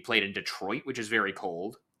 He played in Detroit, which is very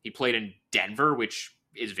cold. He played in Denver, which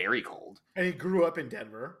is very cold. And he grew up in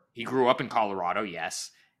Denver. He grew up in Colorado,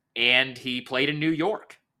 yes. And he played in New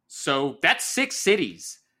York. So that's 6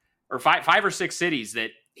 cities, or five or six cities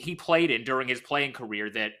that he played in during his playing career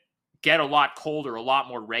that get a lot colder a lot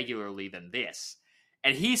more regularly than this.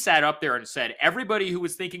 And he sat up there and said, everybody who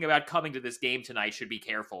was thinking about coming to this game tonight should be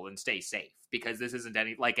careful and stay safe, because this isn't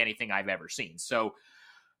like anything I've ever seen. So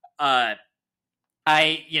that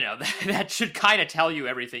should kind of tell you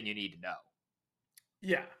everything you need to know.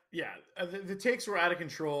 Yeah. The takes were out of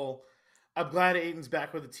control. I'm glad Ayton's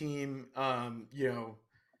back with the team.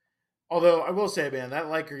 Although I will say, man, that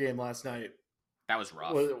Laker game last night, that was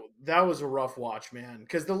rough. That was a rough watch, man.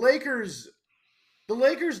 Because the Lakers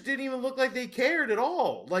didn't even look like they cared at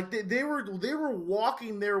all. Like they were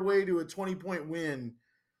walking their way to a 20-point win,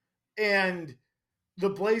 and the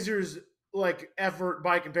Blazers' like effort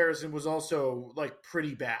by comparison was also like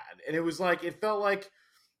pretty bad. And it was like, it felt like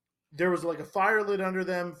there was like a fire lit under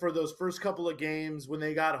them for those first couple of games when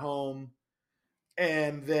they got home,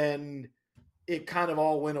 and then it kind of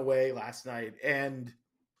all went away last night. And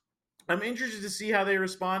I'm interested to see how they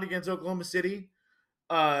respond against Oklahoma City.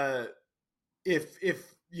 If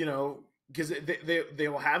because they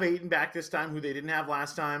will have Ayton back this time, who they didn't have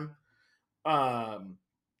last time.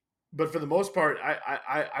 But for the most part,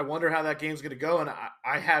 I wonder how that game's going to go. And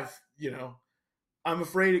I have, I'm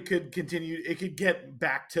afraid it could continue. It could get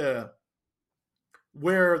back to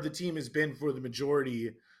where the team has been for the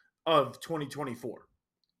majority of 2024,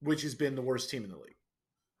 which has been the worst team in the league.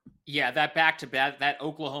 Yeah, that back-to-back, that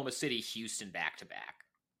Oklahoma City Houston back-to-back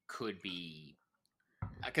could be,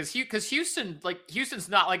 because Houston's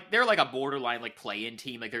not like, they're like a borderline like play-in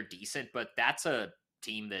team, like they're decent, but that's a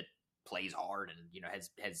team that plays hard and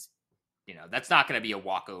has that's not going to be a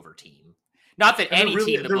walkover team. Not that any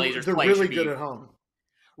team the Blazers play really should good be at home.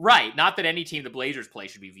 right. Not that any team the Blazers play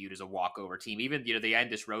should be viewed as a walkover team. Even they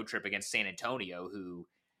end this road trip against San Antonio, who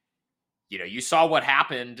you saw what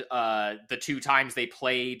happened the 2 times they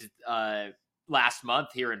played last month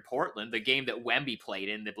here in Portland. The game that Wemby played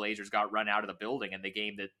in, the Blazers got run out of the building, and the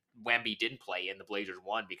game that Wemby didn't play in, the Blazers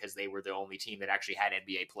won because they were the only team that actually had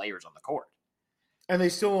NBA players on the court. And they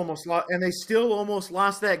still almost lost. And they still almost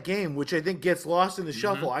lost that game, which I think gets lost in the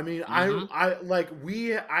shuffle. I mean, I was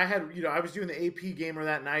doing the AP gamer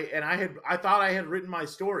that night, and I thought I had written my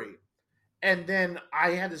story, and then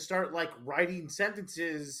I had to start like writing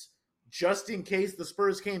sentences just in case the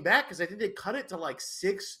Spurs came back, because I think they cut it to like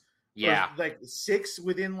 6. Yeah, like 6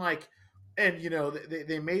 within like, and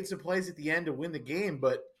they made some plays at the end to win the game,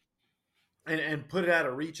 but and put it out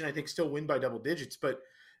of reach, and I think still win by double digits. But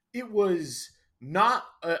it was not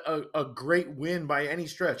a great win by any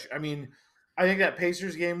stretch. I mean, I think that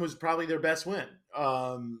Pacers game was probably their best win.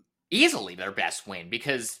 Easily their best win,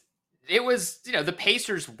 because it was, the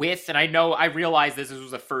Pacers and I realize this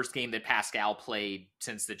was the first game that Pascal played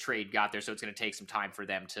since the trade got there, so it's going to take some time for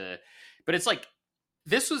them but it's like,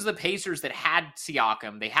 this was the Pacers that had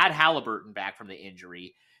Siakam, they had Halliburton back from the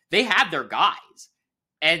injury, they had their guys,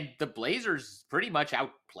 and the Blazers pretty much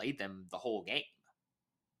outplayed them the whole game.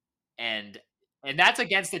 And that's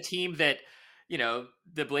against a team that,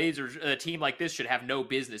 the Blazers, a team like this should have no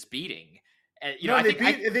business beating. And,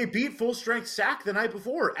 they beat full strength Sac the night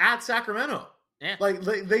before at Sacramento. Yeah. Like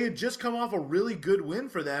they had just come off a really good win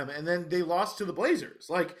for them, and then they lost to the Blazers.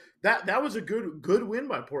 Like that was a good win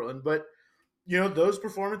by Portland, but those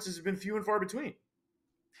performances have been few and far between.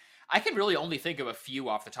 I can really only think of a few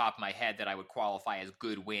off the top of my head that I would qualify as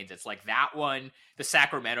good wins. It's like that one, the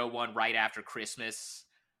Sacramento one right after Christmas,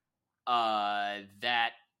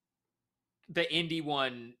 that the Indy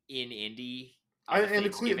one in Indy, and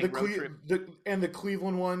the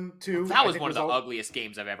Cleveland one too. That was one of the ugliest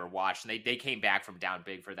games I've ever watched, and they came back from down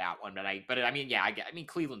big for that one. But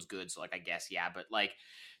Cleveland's good, so like I guess but like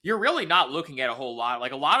you're really not looking at a whole lot.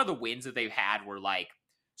 Like a lot of the wins that they've had were like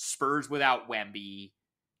Spurs without Wemby,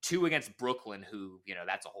 2 against Brooklyn, who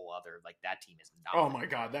that's a whole other, like, that team is not. Oh my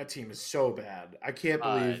god, that team is so bad. I can't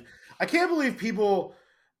believe people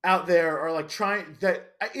out there are like trying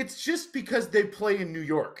that. It's just because they play in New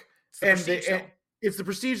York, and it's the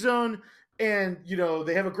prestige zone, and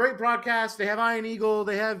they have a great broadcast. They have Iron Eagle,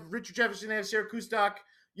 they have Richard Jefferson, they have Sarah Kustok.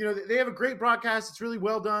 They have a great broadcast. It's really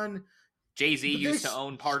well done. Jay-Z used to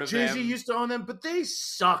own part of them. Jay-Z used to own them, but they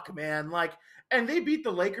suck, man. Like, and they beat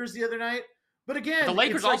the Lakers the other night. But again, the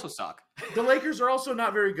Lakers also suck. The Lakers are also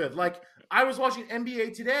not very good. Like, I was watching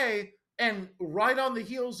NBA Today, and right on the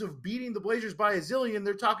heels of beating the Blazers by a zillion,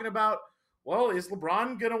 they're talking about, well, is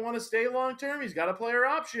LeBron going to want to stay long-term? He's got a player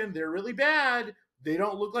option. They're really bad. They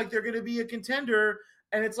don't look like they're going to be a contender.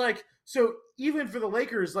 And it's like, so even for the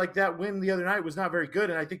Lakers, like, that win the other night was not very good.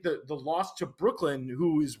 And I think the loss to Brooklyn,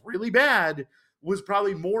 who is really bad, was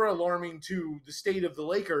probably more alarming to the state of the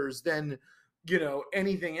Lakers than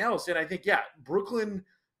anything else. And I think, Brooklyn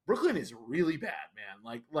is really bad,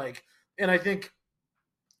 man. Like, and I think,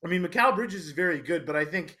 Mikal Bridges is very good, but I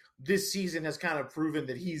think this season has kind of proven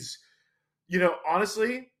that he's,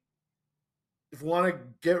 honestly, if we want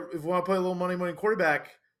to play a little money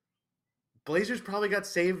quarterback, Blazers probably got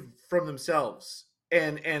saved from themselves.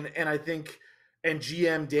 And I think, and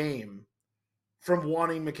GM Dame from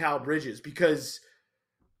wanting Mikal Bridges, because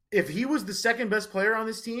if he was the second best player on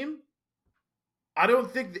this team, I don't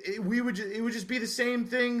think it would just be the same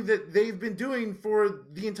thing that they've been doing for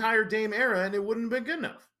the entire Dame era, and it wouldn't have been good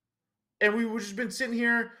enough. And we would just been sitting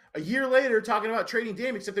here a year later talking about trading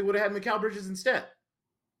Dame, except they would have had Mikal Bridges instead.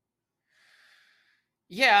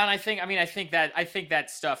 Yeah, and I think that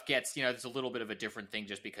stuff gets, it's a little bit of a different thing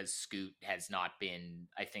just because Scoot has not been,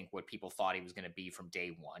 I think, what people thought he was going to be from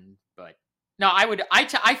day one. But no, I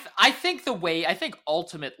think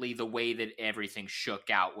ultimately the way that everything shook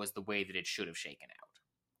out was the way that it should have shaken out.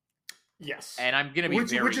 Yes. And I'm going to be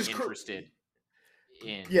very interested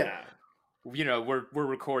in, we're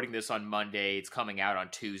recording this on Monday. It's coming out on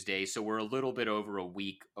Tuesday. So we're a little bit over a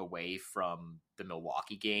week away from the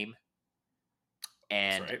Milwaukee game.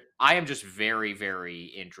 And right. I am just very, very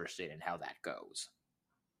interested in how that goes.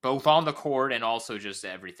 both on the court and also just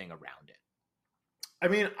everything around it. I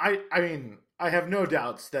mean, I have no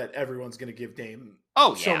doubts that everyone's going to give Dame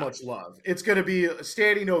so much love. It's going to be a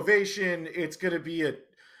standing ovation. It's going to be a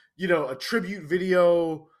tribute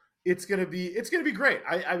video. It's going to be great.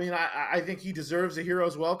 I think he deserves a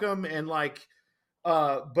hero's welcome. And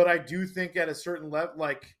but I do think at a certain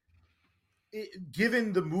level,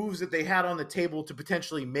 given the moves that they had on the table to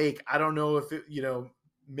potentially make, I don't know if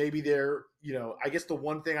maybe they're, I guess the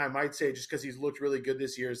one thing I might say, just because he's looked really good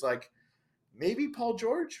this year, is maybe Paul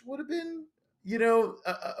George would have been,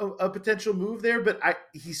 a potential move there, but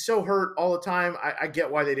he's so hurt all the time. I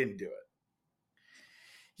get why they didn't do it.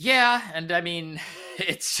 Yeah. And I mean,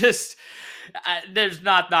 it's just, there's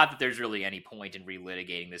not that there's really any point in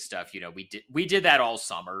relitigating this stuff. We did that all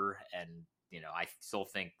summer, and, I still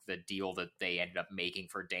think the deal that they ended up making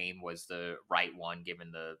for Dame was the right one,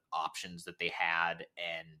 given the options that they had.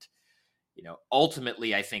 And,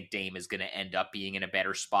 ultimately I think Dame is going to end up being in a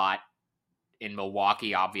better spot in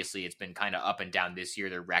Milwaukee. Obviously it's been kind of up and down this year.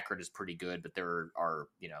 Their record is pretty good, but there are,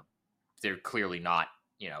 they're clearly not,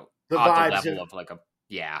 the level of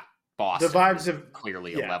Boston. The vibes have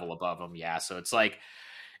clearly a level above them. Yeah. So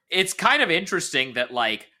it's kind of interesting that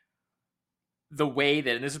the way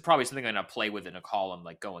that, and this is probably something I'm going to play with in a column,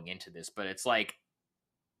 going into this, but it's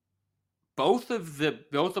both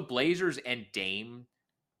the Blazers and Dame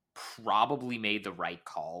probably made the right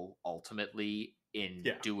call ultimately in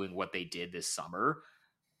doing what they did this summer.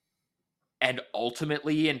 And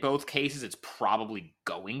ultimately, in both cases, it's probably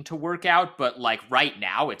going to work out. But right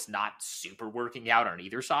now, it's not super working out on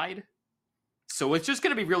either side. So it's just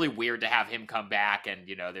going to be really weird to have him come back, and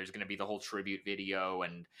there's going to be the whole tribute video,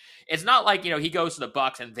 and it's not he goes to the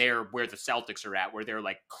Bucks and they're where the Celtics are at, where they're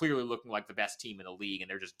clearly looking like the best team in the league and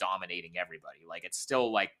they're just dominating everybody. It's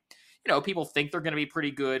still people think they're going to be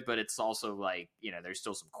pretty good, but it's also there's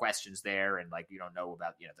still some questions there, and you don't know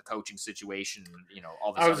about the coaching situation,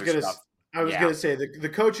 all this other stuff. I was gonna say the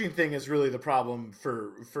coaching thing is really the problem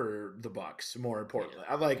for the Bucks. More importantly,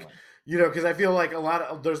 because I feel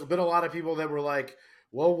there's been a lot of people that were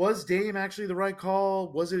well, was Dame actually the right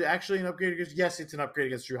call? Was it actually an upgrade against? Yes, it's an upgrade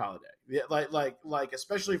against Jrue Holiday. Yeah,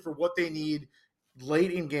 especially for what they need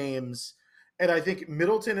late in games. And I think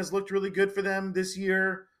Middleton has looked really good for them this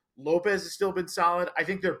year. Lopez has still been solid. I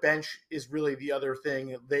think their bench is really the other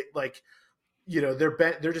thing. They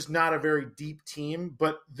they're just not a very deep team,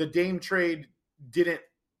 but the Dame trade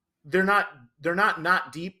they're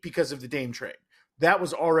not deep because of the Dame trade. That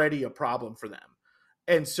was already a problem for them.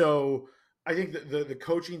 And so I think the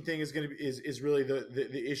coaching thing is is really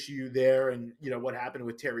the issue there. And, what happened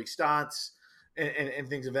with Terry Stotts and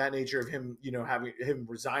things of that nature, of him, having him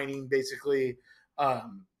resigning basically.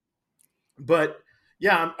 But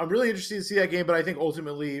yeah, I'm really interested to see that game, but I think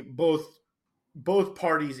ultimately both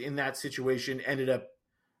parties in that situation ended up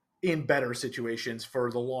in better situations for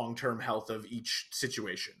the long-term health of each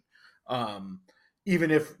situation.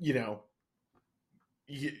 Even if,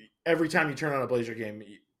 every time you turn on a Blazer game,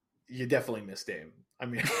 you definitely miss Dame. I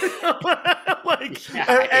mean,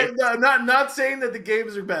 not saying that the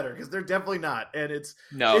games are better, because they're definitely not. And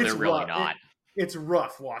they're really not. It's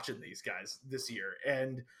rough watching these guys this year.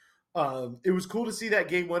 And it was cool to see that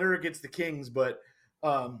game winner against the Kings, but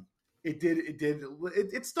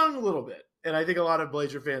it stung a little bit, and I think a lot of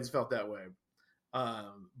Blazer fans felt that way.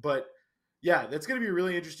 But yeah, that's going to be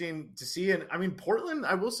really interesting to see. And I mean, Portland,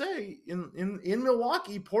 I will say, in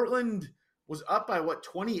Milwaukee, Portland was up by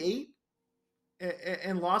 28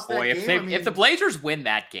 and lost that game. If the Blazers win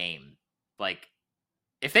that game,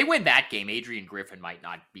 if they win that game, Adrian Griffin might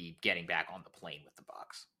not be getting back on the plane with the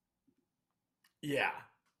Bucks. Yeah,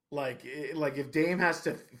 if Dame has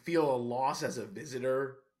to feel a loss as a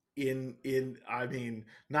visitor. I mean,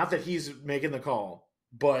 not that he's making the call,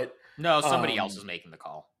 but no, somebody else is making the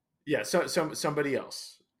call. Yeah, somebody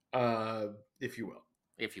else, if you will.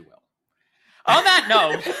 On that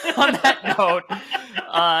note,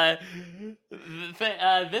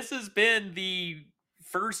 this has been the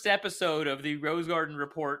first episode of the Rose Garden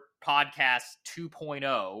Report podcast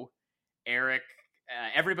 2.0. Erik,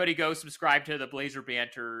 everybody go subscribe to the Blazer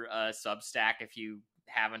Banter Substack if you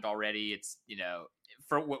haven't already. It's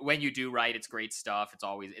for when you do write, it's great stuff. It's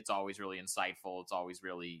always really insightful. It's always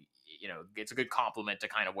really, it's a good compliment to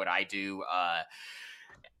kind of what I do.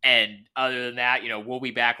 And other than that, we'll be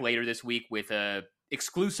back later this week with a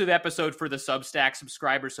exclusive episode for the Substack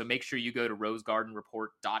subscribers. So make sure you go to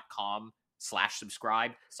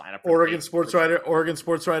rosegardenreport.com/subscribe. Sign up for Oregon Sports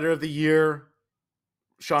Writer of the Year,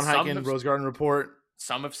 Sean Highkin, Rose Garden Report.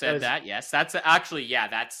 Some have said that. Yes, that's actually,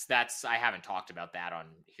 that's I haven't talked about that on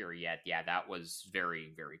here yet. Yeah, that was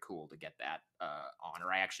very, very cool to get that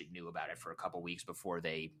honor. I actually knew about it for a couple weeks before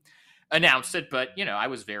they announced it, but when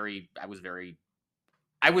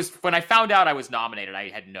I found out I was nominated, I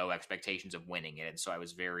had no expectations of winning it, and so I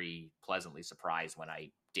was very pleasantly surprised when I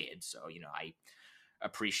did. So I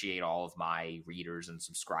appreciate all of my readers and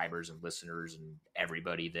subscribers and listeners and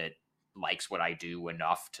everybody that likes what I do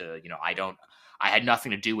enough to, I had nothing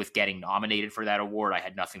to do with getting nominated for that award. I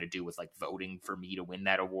had nothing to do with like voting for me to win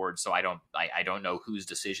that award. So I don't know whose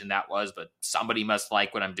decision that was, but somebody must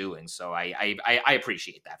like what I'm doing. So I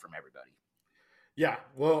appreciate that from everybody. Yeah.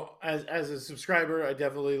 Well, as a subscriber, I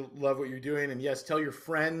definitely love what you're doing. And yes, tell your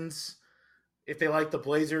friends if they like the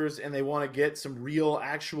Blazers and they want to get some real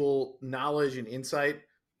actual knowledge and insight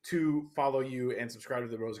to follow you and subscribe to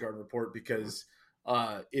the Rose Garden Report, because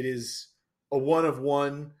it is a one of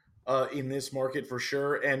one in this market for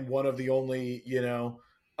sure, and one of the only,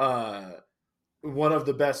 one of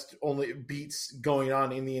the best only beats going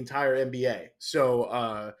on in the entire NBA.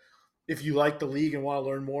 So if you like the league and want to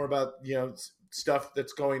learn more about, stuff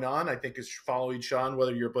that's going on, I think is following Sean,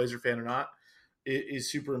 whether you're a Blazer fan or not, is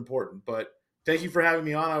super important. But thank you for having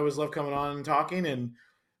me on. I always love coming on and talking. And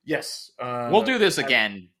yes, we'll do this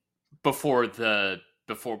again before. Well,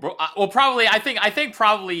 probably. I think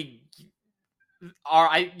probably.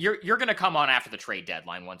 You're gonna come on after the trade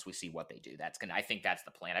deadline once we see what they do. I think that's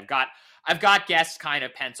the plan. I've got guests kind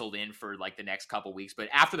of penciled in for like the next couple weeks, but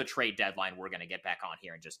after the trade deadline, we're gonna get back on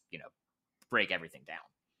here and just break everything down.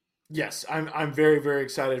 Yes, I'm very, very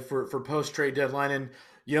excited for post trade deadline, and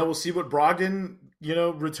we'll see what Brogdon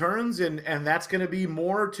returns, and that's going to be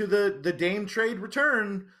more to the Dame trade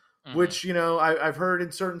return, which I've heard in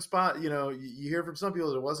certain spots. You hear from some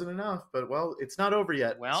people that it wasn't enough, but it's not over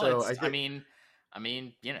yet. Well, so who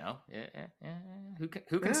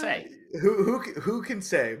can say? Who can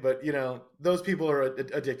say? But those people are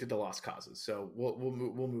addicted to lost causes. So we'll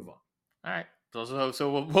move on. All right.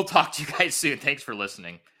 So we'll talk to you guys soon. Thanks for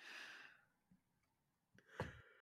listening.